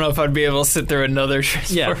 I don't know if I'd be able to sit through another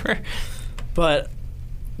Transformer. Yeah. But,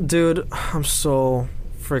 dude, I'm so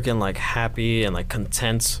freaking, like, happy and, like,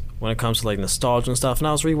 content when it comes to, like, nostalgia and stuff. And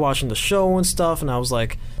I was rewatching the show and stuff, and I was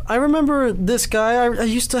like, I remember this guy. I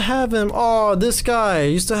used to have him. Oh, this guy. I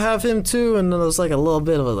used to have him, too. And there was, like, a little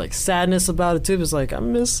bit of, like, sadness about it, too. It's like, I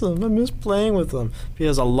miss him. I miss playing with him.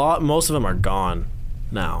 Because most of them are gone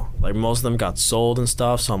now. Like, most of them got sold and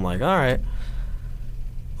stuff. So I'm like, all right.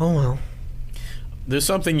 Oh, well. There's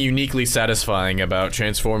something uniquely satisfying about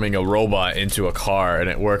transforming a robot into a car, and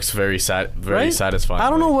it works very Right? satisfying. I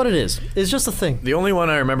don't know what it is. It's just a thing. The only one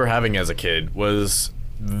I remember having as a kid was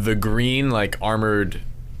the green, like, armored...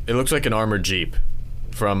 It looks like an armored Jeep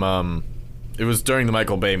from, it was during the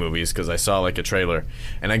Michael Bay movies, because I saw, like, a trailer.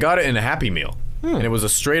 And I got it in a Happy Meal. And it was a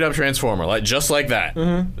straight-up Transformer, like just like that.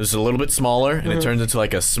 Just a little bit smaller, and it turns into,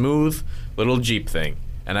 like, a smooth little Jeep thing.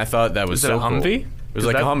 And I thought that was Is it so a Humvee? cool. It was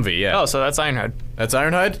like a Humvee, yeah. Oh, so that's Ironhide. That's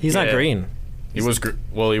Ironhide? He's not Yeah. green. He was,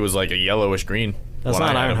 he was like a yellowish green. That's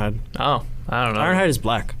when not I had him. Ironhide. Oh, I don't know. Ironhide is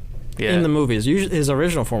black. Yeah. In the movies. Usually, his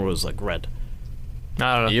original form was like red.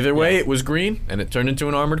 I don't know. Either way, it was green, and it turned into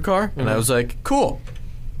an armored car, and I was like, cool.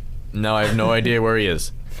 Now I have no idea where he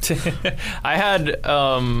is. I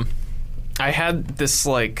had this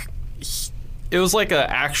like, it was like a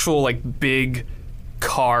actual like big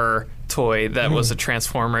car toy that was a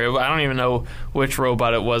Transformer. I don't even know which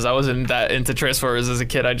robot it was. I wasn't that into Transformers as a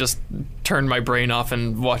kid. I just turned my brain off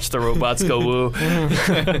and watched the robots go woo.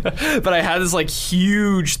 But I had this like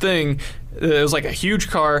huge thing. It was like a huge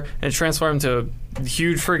car, and it transformed into a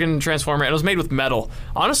huge freaking Transformer, and it was made with metal.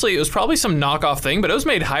 Honestly, it was probably some knockoff thing, but it was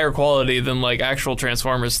made higher quality than like actual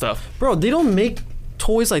Transformers stuff. Bro, they don't make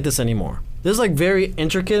toys like this anymore. This is like very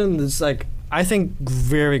intricate, and it's like, I think,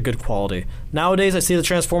 very good quality. Nowadays, I see the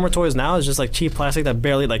Transformer toys now is just like cheap plastic that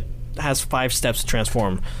barely like has 5 steps to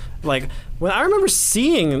transform. Like, when I remember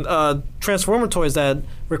seeing Transformer toys that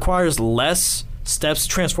requires less steps to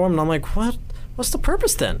transform, and I'm like, what's the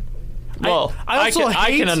purpose then? Well, I also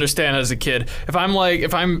can understand as a kid. If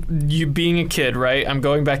I'm you being a kid, right? I'm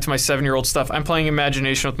going back to my 7-year-old stuff. I'm playing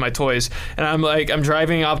imagination with my toys, and I'm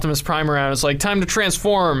driving Optimus Prime around. It's like time to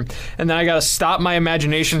transform, and then I gotta stop my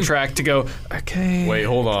imagination track to go. Okay. Wait,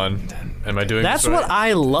 hold on. Am I doing That's this right? what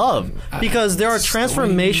I love, because there are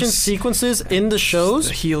transformation sequences in the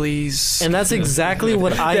shows, Heelys. and that's exactly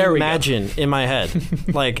what I There we go. imagine in my head.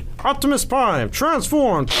 Like, Optimus Prime,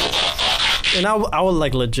 transform! And I would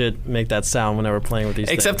like legit make that sound whenever playing with these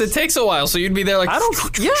Except things. it takes a while, so you'd be there like. I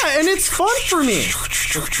don't. Yeah, and it's fun for me.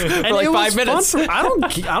 And like it was 5 minutes. Fun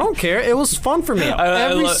I don't care. It was fun for me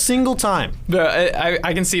every single time.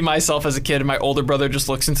 I can see myself as a kid, and my older brother just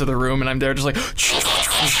looks into the room, and I'm there just like.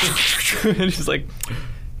 And he's like,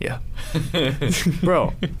 yeah.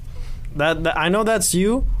 Bro, that I know that's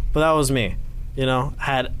you, but that was me. You know,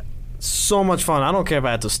 had so much fun. I don't care if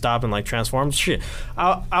I had to stop and like transform. Shit,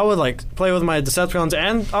 I would like play with my Decepticons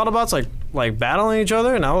and Autobots like battling each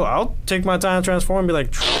other, and I'll take my time to transform and be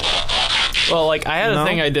like, Well, like I had a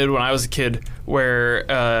thing I did when I was a kid where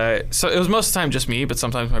so it was most of the time just me, but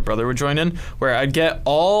sometimes my brother would join in, where I'd get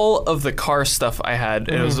all of the car stuff I had.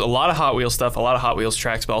 And it was a lot of Hot Wheels stuff, a lot of Hot Wheels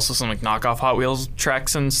tracks, but also some like knockoff Hot Wheels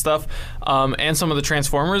tracks and stuff, and some of the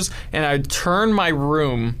Transformers, and I'd turn my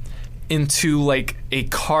room into like a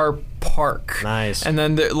car park. Nice. And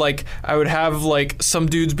then like I would have like some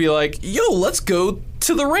dudes be like, yo, let's go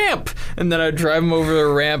to the ramp, and then I'd drive them over the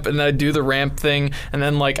ramp, and then I'd do the ramp thing, and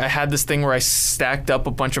then like I had this thing where I stacked up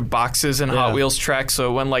a bunch of boxes in Hot Wheels tracks, so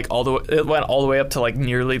it went like all the way up to like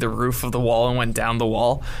nearly the roof of the wall and went down the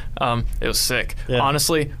wall. It was sick.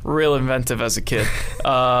 Honestly, real inventive as a kid.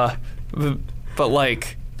 But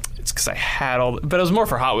like it's because I had but it was more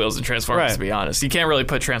for Hot Wheels than Transformers, to be honest. You can't really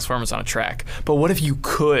put Transformers on a track. But what if you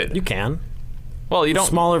could? You can. Well, you don't.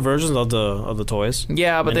 Smaller versions of the toys.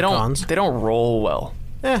 Yeah, but they don't roll well.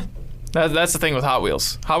 Yeah. That's the thing with Hot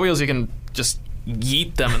Wheels. Hot Wheels, you can just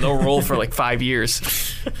yeet them and they'll roll for like 5 years.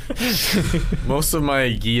 Most of my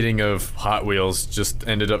yeeting of Hot Wheels just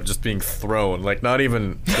ended up just being thrown, like not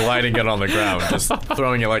even gliding it on the ground, just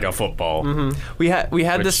throwing it like a football. We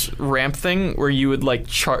had this ramp thing where you would like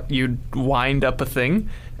you'd wind up a thing,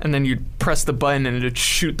 and then you'd press the button and it'd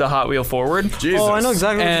shoot the Hot Wheel forward. Jesus. Oh, I know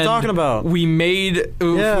exactly what you're talking about. We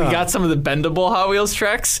got some of the bendable Hot Wheels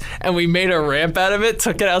tracks, and we made a ramp out of it,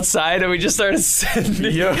 took it outside, and we just started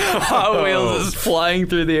sending Hot Wheels flying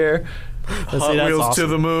through the air. Hot Wheels awesome. To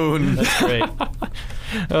the moon. That's great.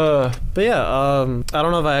 But yeah, I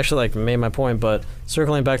don't know if I actually like made my point, but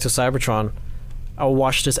circling back to Cybertron, I would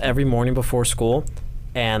watch this every morning before school,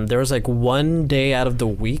 and there was like one day out of the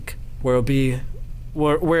week where it'll be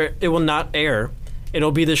where it will not air.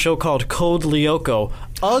 It'll be the show called Code Lyoko.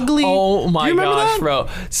 Ugly. Oh my gosh, bro.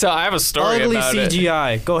 So I have a story Ugly about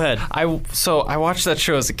CGI. it. Go ahead. I watched that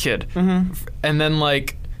show as a kid, and then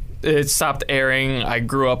like it stopped airing. I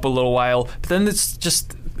grew up a little while, but then it's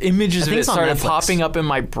just images of it started popping up in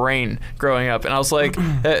my brain growing up, and I was like,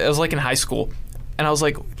 I was like in high school, and I was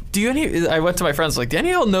like, I went to my friends like, do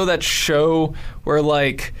any of y'all know that show where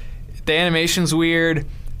like the animation's weird?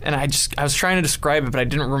 And I was trying to describe it, but I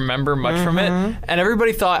didn't remember much from it. And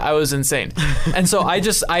everybody thought I was insane. And so I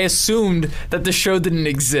assumed that the show didn't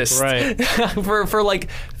exist. Right. for like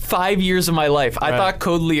 5 years of my life. I thought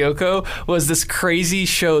Code Lyoko was this crazy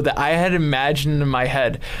show that I had imagined in my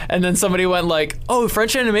head. And then somebody went like, oh,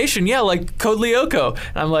 French animation. Yeah, like Code Lyoko.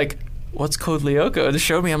 And I'm like, what's Code Lyoko? They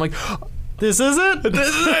showed me. I'm like, this is it? This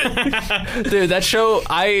is it. Dude, that show,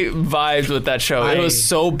 I vibed with that show. It was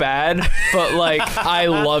so bad, but like I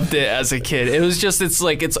loved it as a kid. It was just, it's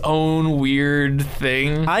like its own weird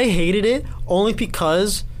thing. I hated it only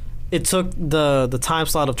because it took the time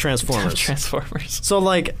slot of Transformers. So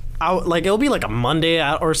like it'll be like a Monday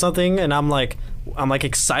out or something, and I'm like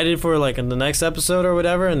excited for like the next episode or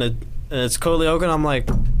whatever, and it's Code Lyoko, and I'm like,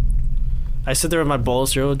 I sit there with my bowl of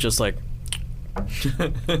cereal just like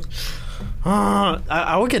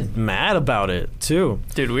I would get mad about it too.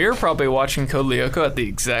 Dude, we were probably watching Code Lyoko at the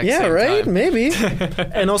exact same time. Yeah, right? Maybe.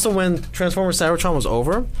 And also when Transformers Cybertron was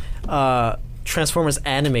over, Transformers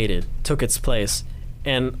Animated took its place.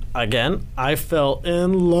 And again, I fell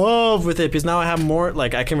in love with it because now I have more,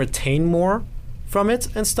 like I can retain more from it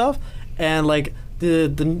and stuff. And like the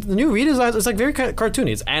new redesign, it's like very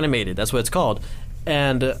cartoony. It's animated. That's what it's called.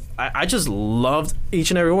 And I just loved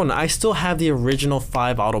each and every one. I still have the original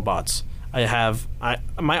 5 Autobots.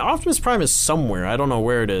 My Optimus Prime is somewhere. I don't know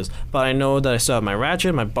where it is, but I know that I still have my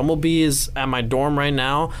Ratchet. My Bumblebee is at my dorm right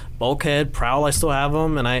now. Bulkhead, Prowl, I still have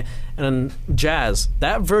them, and then Jazz.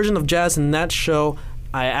 That version of Jazz in that show,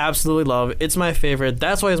 I absolutely love. It's my favorite.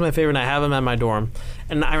 That's why it's my favorite. And I have him at my dorm.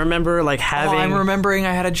 And I remember like having. I'm remembering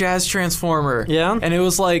I had a Jazz Transformer. Yeah. And it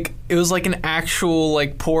was like an actual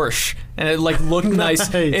like Porsche, and it like looked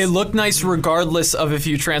nice. It looked nice regardless of if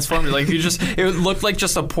you transformed it. Like it looked like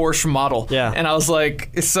just a Porsche model. Yeah. And I was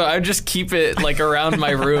like, so I would just keep it like around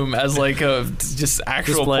my room as like a just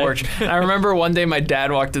actual display. Porsche. And I remember one day my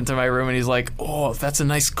dad walked into my room and he's like, "Oh, that's a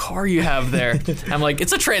nice car you have there." I'm like,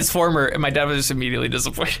 "It's a Transformer," and my dad was just immediately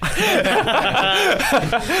disappointed. I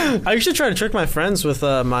used to try to trick my friends with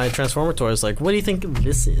my Transformer toys. Like, what do you think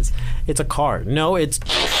this is? It's a car. No, it's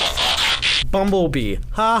Bumblebee.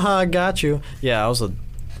 Ha, got you. Yeah, I was a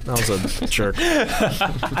jerk.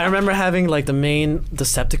 I remember having like the main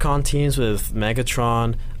Decepticon teams with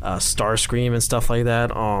Megatron, Starscream, and stuff like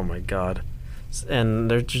that. Oh my god. And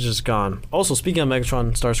they're just gone. Also, speaking of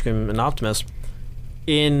Megatron, Starscream, and Optimus,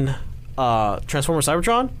 in Transformers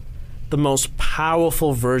Cybertron, the most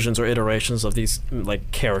powerful versions or iterations of these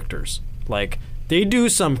like characters. Like, they do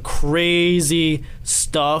some crazy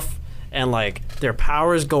stuff, and like their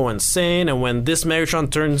powers go insane. And when this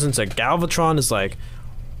Megatron turns into Galvatron, is like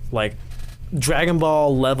Dragon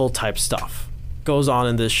Ball level type stuff goes on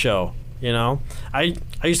in this show. You know, I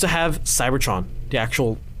used to have Cybertron, the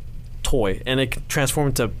actual toy, and it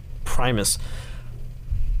transformed into Primus.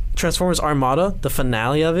 Transformers Armada, the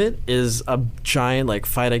finale of it is a giant like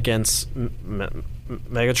fight against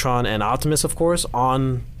Megatron and Optimus, of course,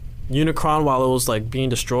 on Unicron while it was like being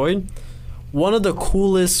destroyed. One of the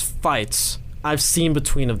coolest fights I've seen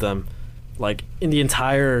between of them, like in the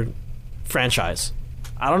entire franchise.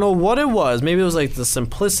 I don't know what it was. Maybe it was like the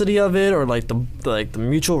simplicity of it, or like the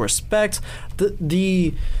mutual respect.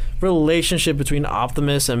 The relationship between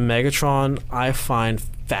Optimus and Megatron I find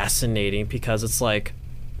fascinating, because it's like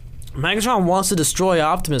Megatron wants to destroy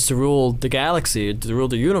Optimus to rule the galaxy, to rule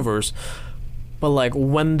the universe. But like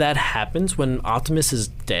when that happens, when Optimus is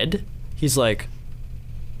dead, he's like,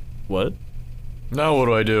 what? Now what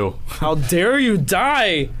do I do? How dare you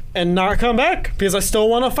die and not come back? Because I still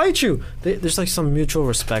want to fight you. There's like some mutual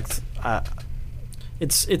respect.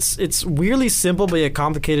 It's weirdly simple, but yet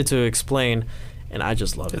complicated to explain, and I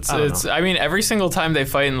just love it. I mean, every single time they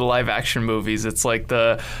fight in the live action movies, it's like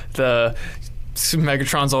the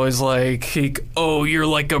Megatron's always like, oh, you're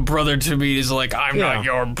like a brother to me. He's like, I'm not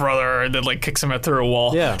your brother, and then like kicks him through a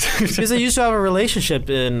wall. Yeah, because they used to have a relationship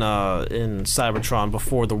in Cybertron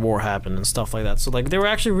before the war happened and stuff like that. So like they were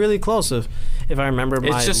actually really close, if I remember my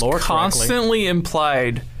lore correctly. It's just constantly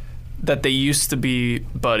implied that they used to be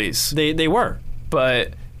buddies. They were,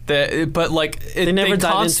 but they never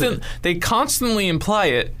dived into it. They constantly imply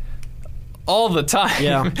it all the time.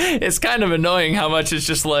 Yeah. It's kind of annoying how much it's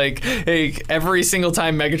just like, hey, every single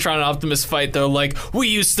time Megatron and Optimus fight, they're like, we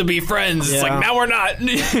used to be friends. It's like, now we're not.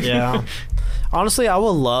 Yeah. Honestly, I would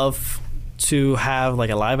love to have like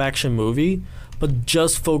a live action movie, but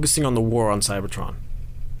just focusing on the war on Cybertron.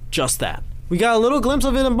 Just that. We got a little glimpse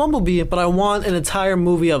of it in Bumblebee, but I want an entire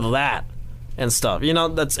movie of that and stuff. You know,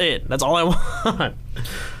 that's it. That's all I want.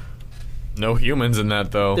 No humans in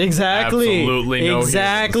that, though. Exactly. Absolutely no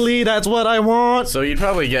Exactly. humans. That's what I want. So you'd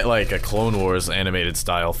probably get like a Clone Wars animated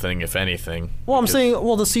style thing, if anything. Well, I'm saying, the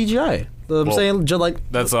CGI. I'm saying, just like...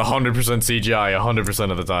 That's 100% CGI,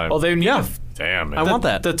 100% of the time. Well, they need Damn. I want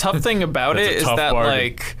that. The tough thing about it is that,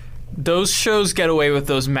 like, those shows get away with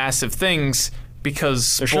those massive things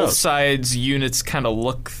because both sides' units kind of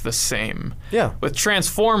look the same. Yeah. With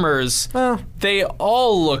Transformers, they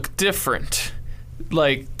all look different.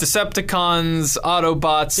 Like Decepticons,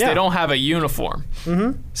 Autobots, they don't have a uniform.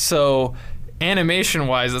 Mm-hmm. So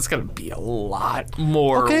animation-wise, it's gonna be a lot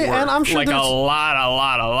more work. And I'm sure like a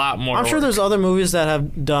lot more. I'm sure there's other movies that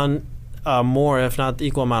have done more, if not the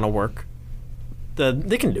equal amount of work.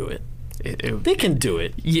 They can do it. They can do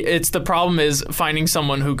it. It's the problem is finding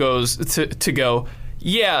someone who goes to go,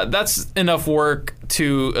 yeah, that's enough work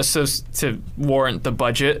to warrant the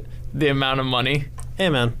budget, the amount of money. Hey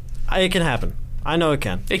man, it can happen. I know it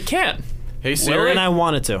can. It can. Hey Siri, and I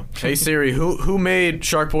want it to. Hey Siri, who made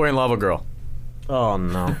Shark Boy and Lava Girl? Oh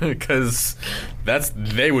no. Because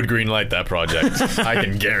they would greenlight that project. I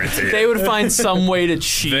can guarantee it. They would find some way to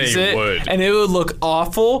cheese it. Would. And it would look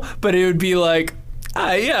awful, but it would be like,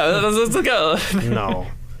 let's go. No.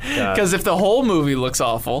 Because if the whole movie looks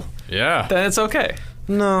awful, then it's okay.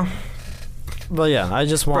 No. But yeah, I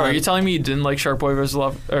just want. Bro, are you telling me you didn't like Shark Boy versus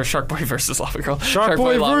Lava Girl? Shark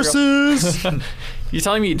Boy versus. You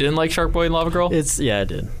telling me you didn't like Shark Boy and Lava Girl? I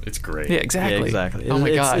did. It's great. Yeah, exactly. Yeah, exactly. Oh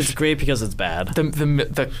my gosh, it's great because it's bad.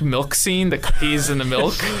 The milk scene, the cookies in the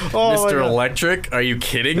milk. Mr. Electric, are you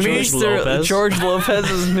kidding me? George Lopez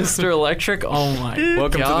is Mr. Electric. Oh my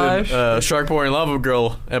Welcome gosh. to the Shark Boy and Lava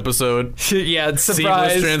Girl episode. Yeah,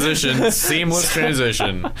 surprise. Seamless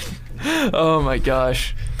transition. Oh my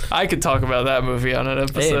gosh. I could talk about that movie on an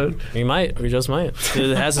episode. Hey, we just might.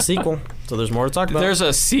 It has a sequel, so there's more to talk about. There's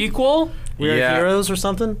a sequel? We Are Heroes or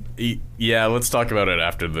something? Yeah, let's talk about it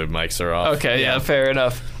after the mics are off. Okay, yeah, fair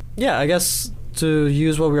enough. Yeah, I guess to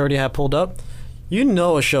use what we already have pulled up, you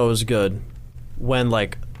know a show is good when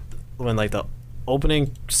the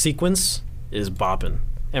opening sequence is bopping.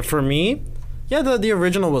 And for me, the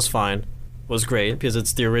original was fine. Was great because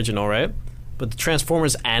it's the original, right? But the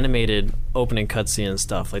Transformers animated opening cutscene and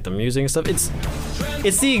stuff, like the music and stuff,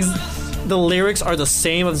 the lyrics are the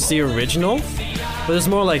same as the original, but it's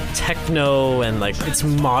more like techno and like it's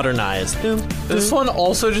modernized. This one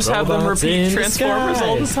also just have them repeat Transformers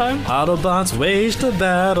all the time? Autobots waged a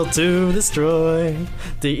battle to destroy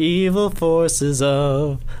the evil forces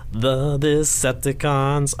of the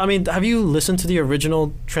Decepticons. I mean, have you listened to the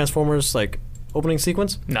original Transformers like opening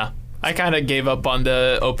sequence? No. I kind of gave up on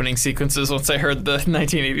the opening sequences once I heard the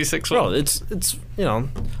 1986 one. Bro, it's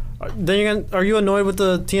Are you annoyed with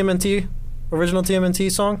the original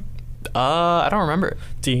TMNT song? I don't remember.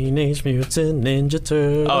 Teenage Mutant Ninja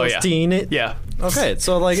Turtles. Oh yeah. Yeah. Okay,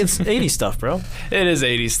 so like it's 80s stuff, bro. It is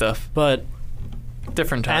 80s stuff, but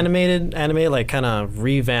different time. Animated, like kind of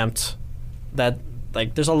revamped that.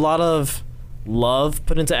 Like, there's a lot of love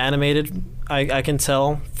put into animated. I can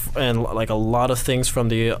tell, and like a lot of things from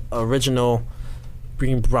the original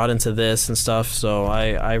being brought into this and stuff. So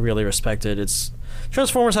I really respect it.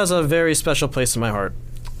 Transformers has a very special place in my heart.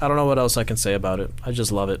 I don't know what else I can say about it. I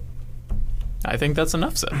just love it. I think that's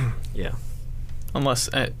enough said. Yeah. Unless,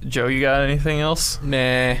 Joe, you got anything else?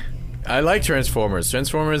 Nah. I like Transformers.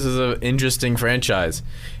 Transformers is an interesting franchise.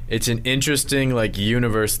 It's an interesting, like,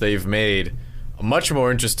 universe they've made. Much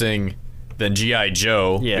more interesting than G.I.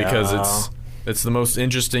 Joe. Yeah. Because it's the most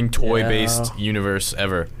interesting toy-based universe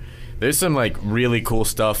ever. There's some, like, really cool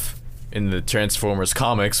stuff in the Transformers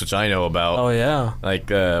comics, which I know about. Oh, yeah.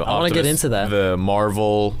 Like, I want to get into that. The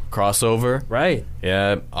Marvel crossover. Right.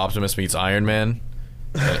 Yeah, Optimus meets Iron Man.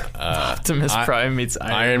 Optimus Prime meets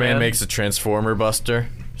Iron Man makes a Transformer Buster,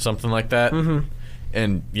 something like that. Mm-hmm.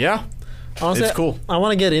 And yeah, honestly, it's cool. I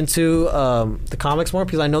want to get into the comics more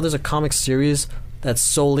because I know there's a comic series that's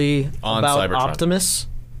solely about Cybertron. Optimus.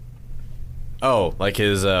 Oh, like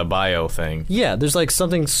his bio thing. Yeah, there's like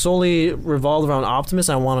something solely revolved around Optimus.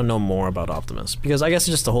 I want to know more about Optimus because I guess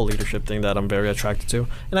it's just the whole leadership thing that I'm very attracted to,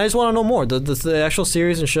 and I just want to know more. The actual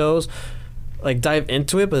series and shows like dive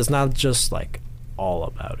into it, but it's not just like all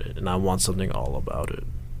about it, and I want something all about it.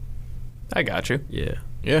 I got you. Yeah.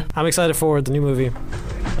 I'm excited for the new movie.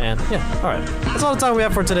 And yeah, alright. That's all the time we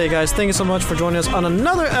have for today, guys. Thank you so much for joining us on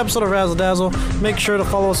another episode of Razzle Dazzle. Make sure to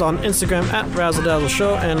follow us on Instagram at Razzle Dazzle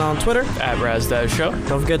Show and on Twitter at Razdaz Show.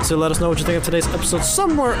 Don't forget to let us know what you think of today's episode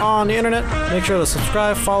somewhere on the internet. Make sure to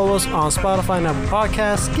subscribe, follow us on Spotify and Apple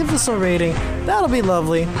Podcasts. Give us a rating. That'll be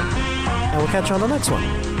lovely. And we'll catch you on the next one.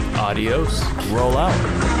 Adios. Roll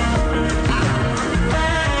out.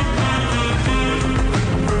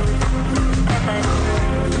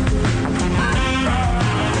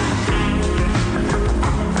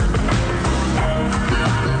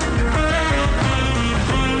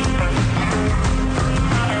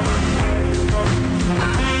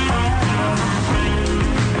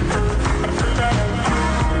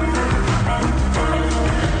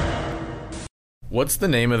 What's the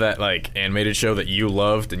name of that like animated show that you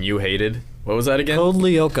loved and you hated? What was that again? Code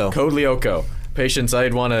Lyoko. Code Lyoko. Patience,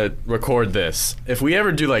 I'd want to record this. If we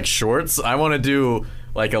ever do like shorts, I want to do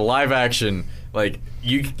like a live action. Like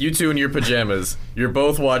you two in your pajamas, you're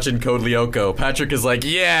both watching Code Lyoko. Patrick is like,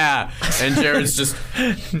 yeah, and Jared's just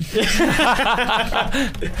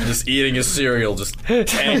eating his cereal, just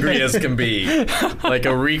angry as can be, like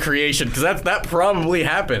a recreation. Because that probably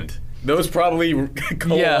happened. Those probably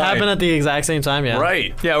happened at the exact same time. Yeah,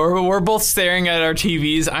 right. Yeah, we're both staring at our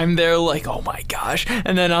TVs. I'm there like, oh my gosh,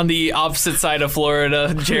 and then on the opposite side of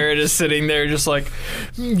Florida, Jared is sitting there just like,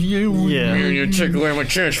 you're tickling my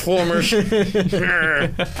Transformers.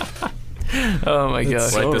 Oh my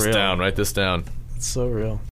gosh. Write this down. It's so real.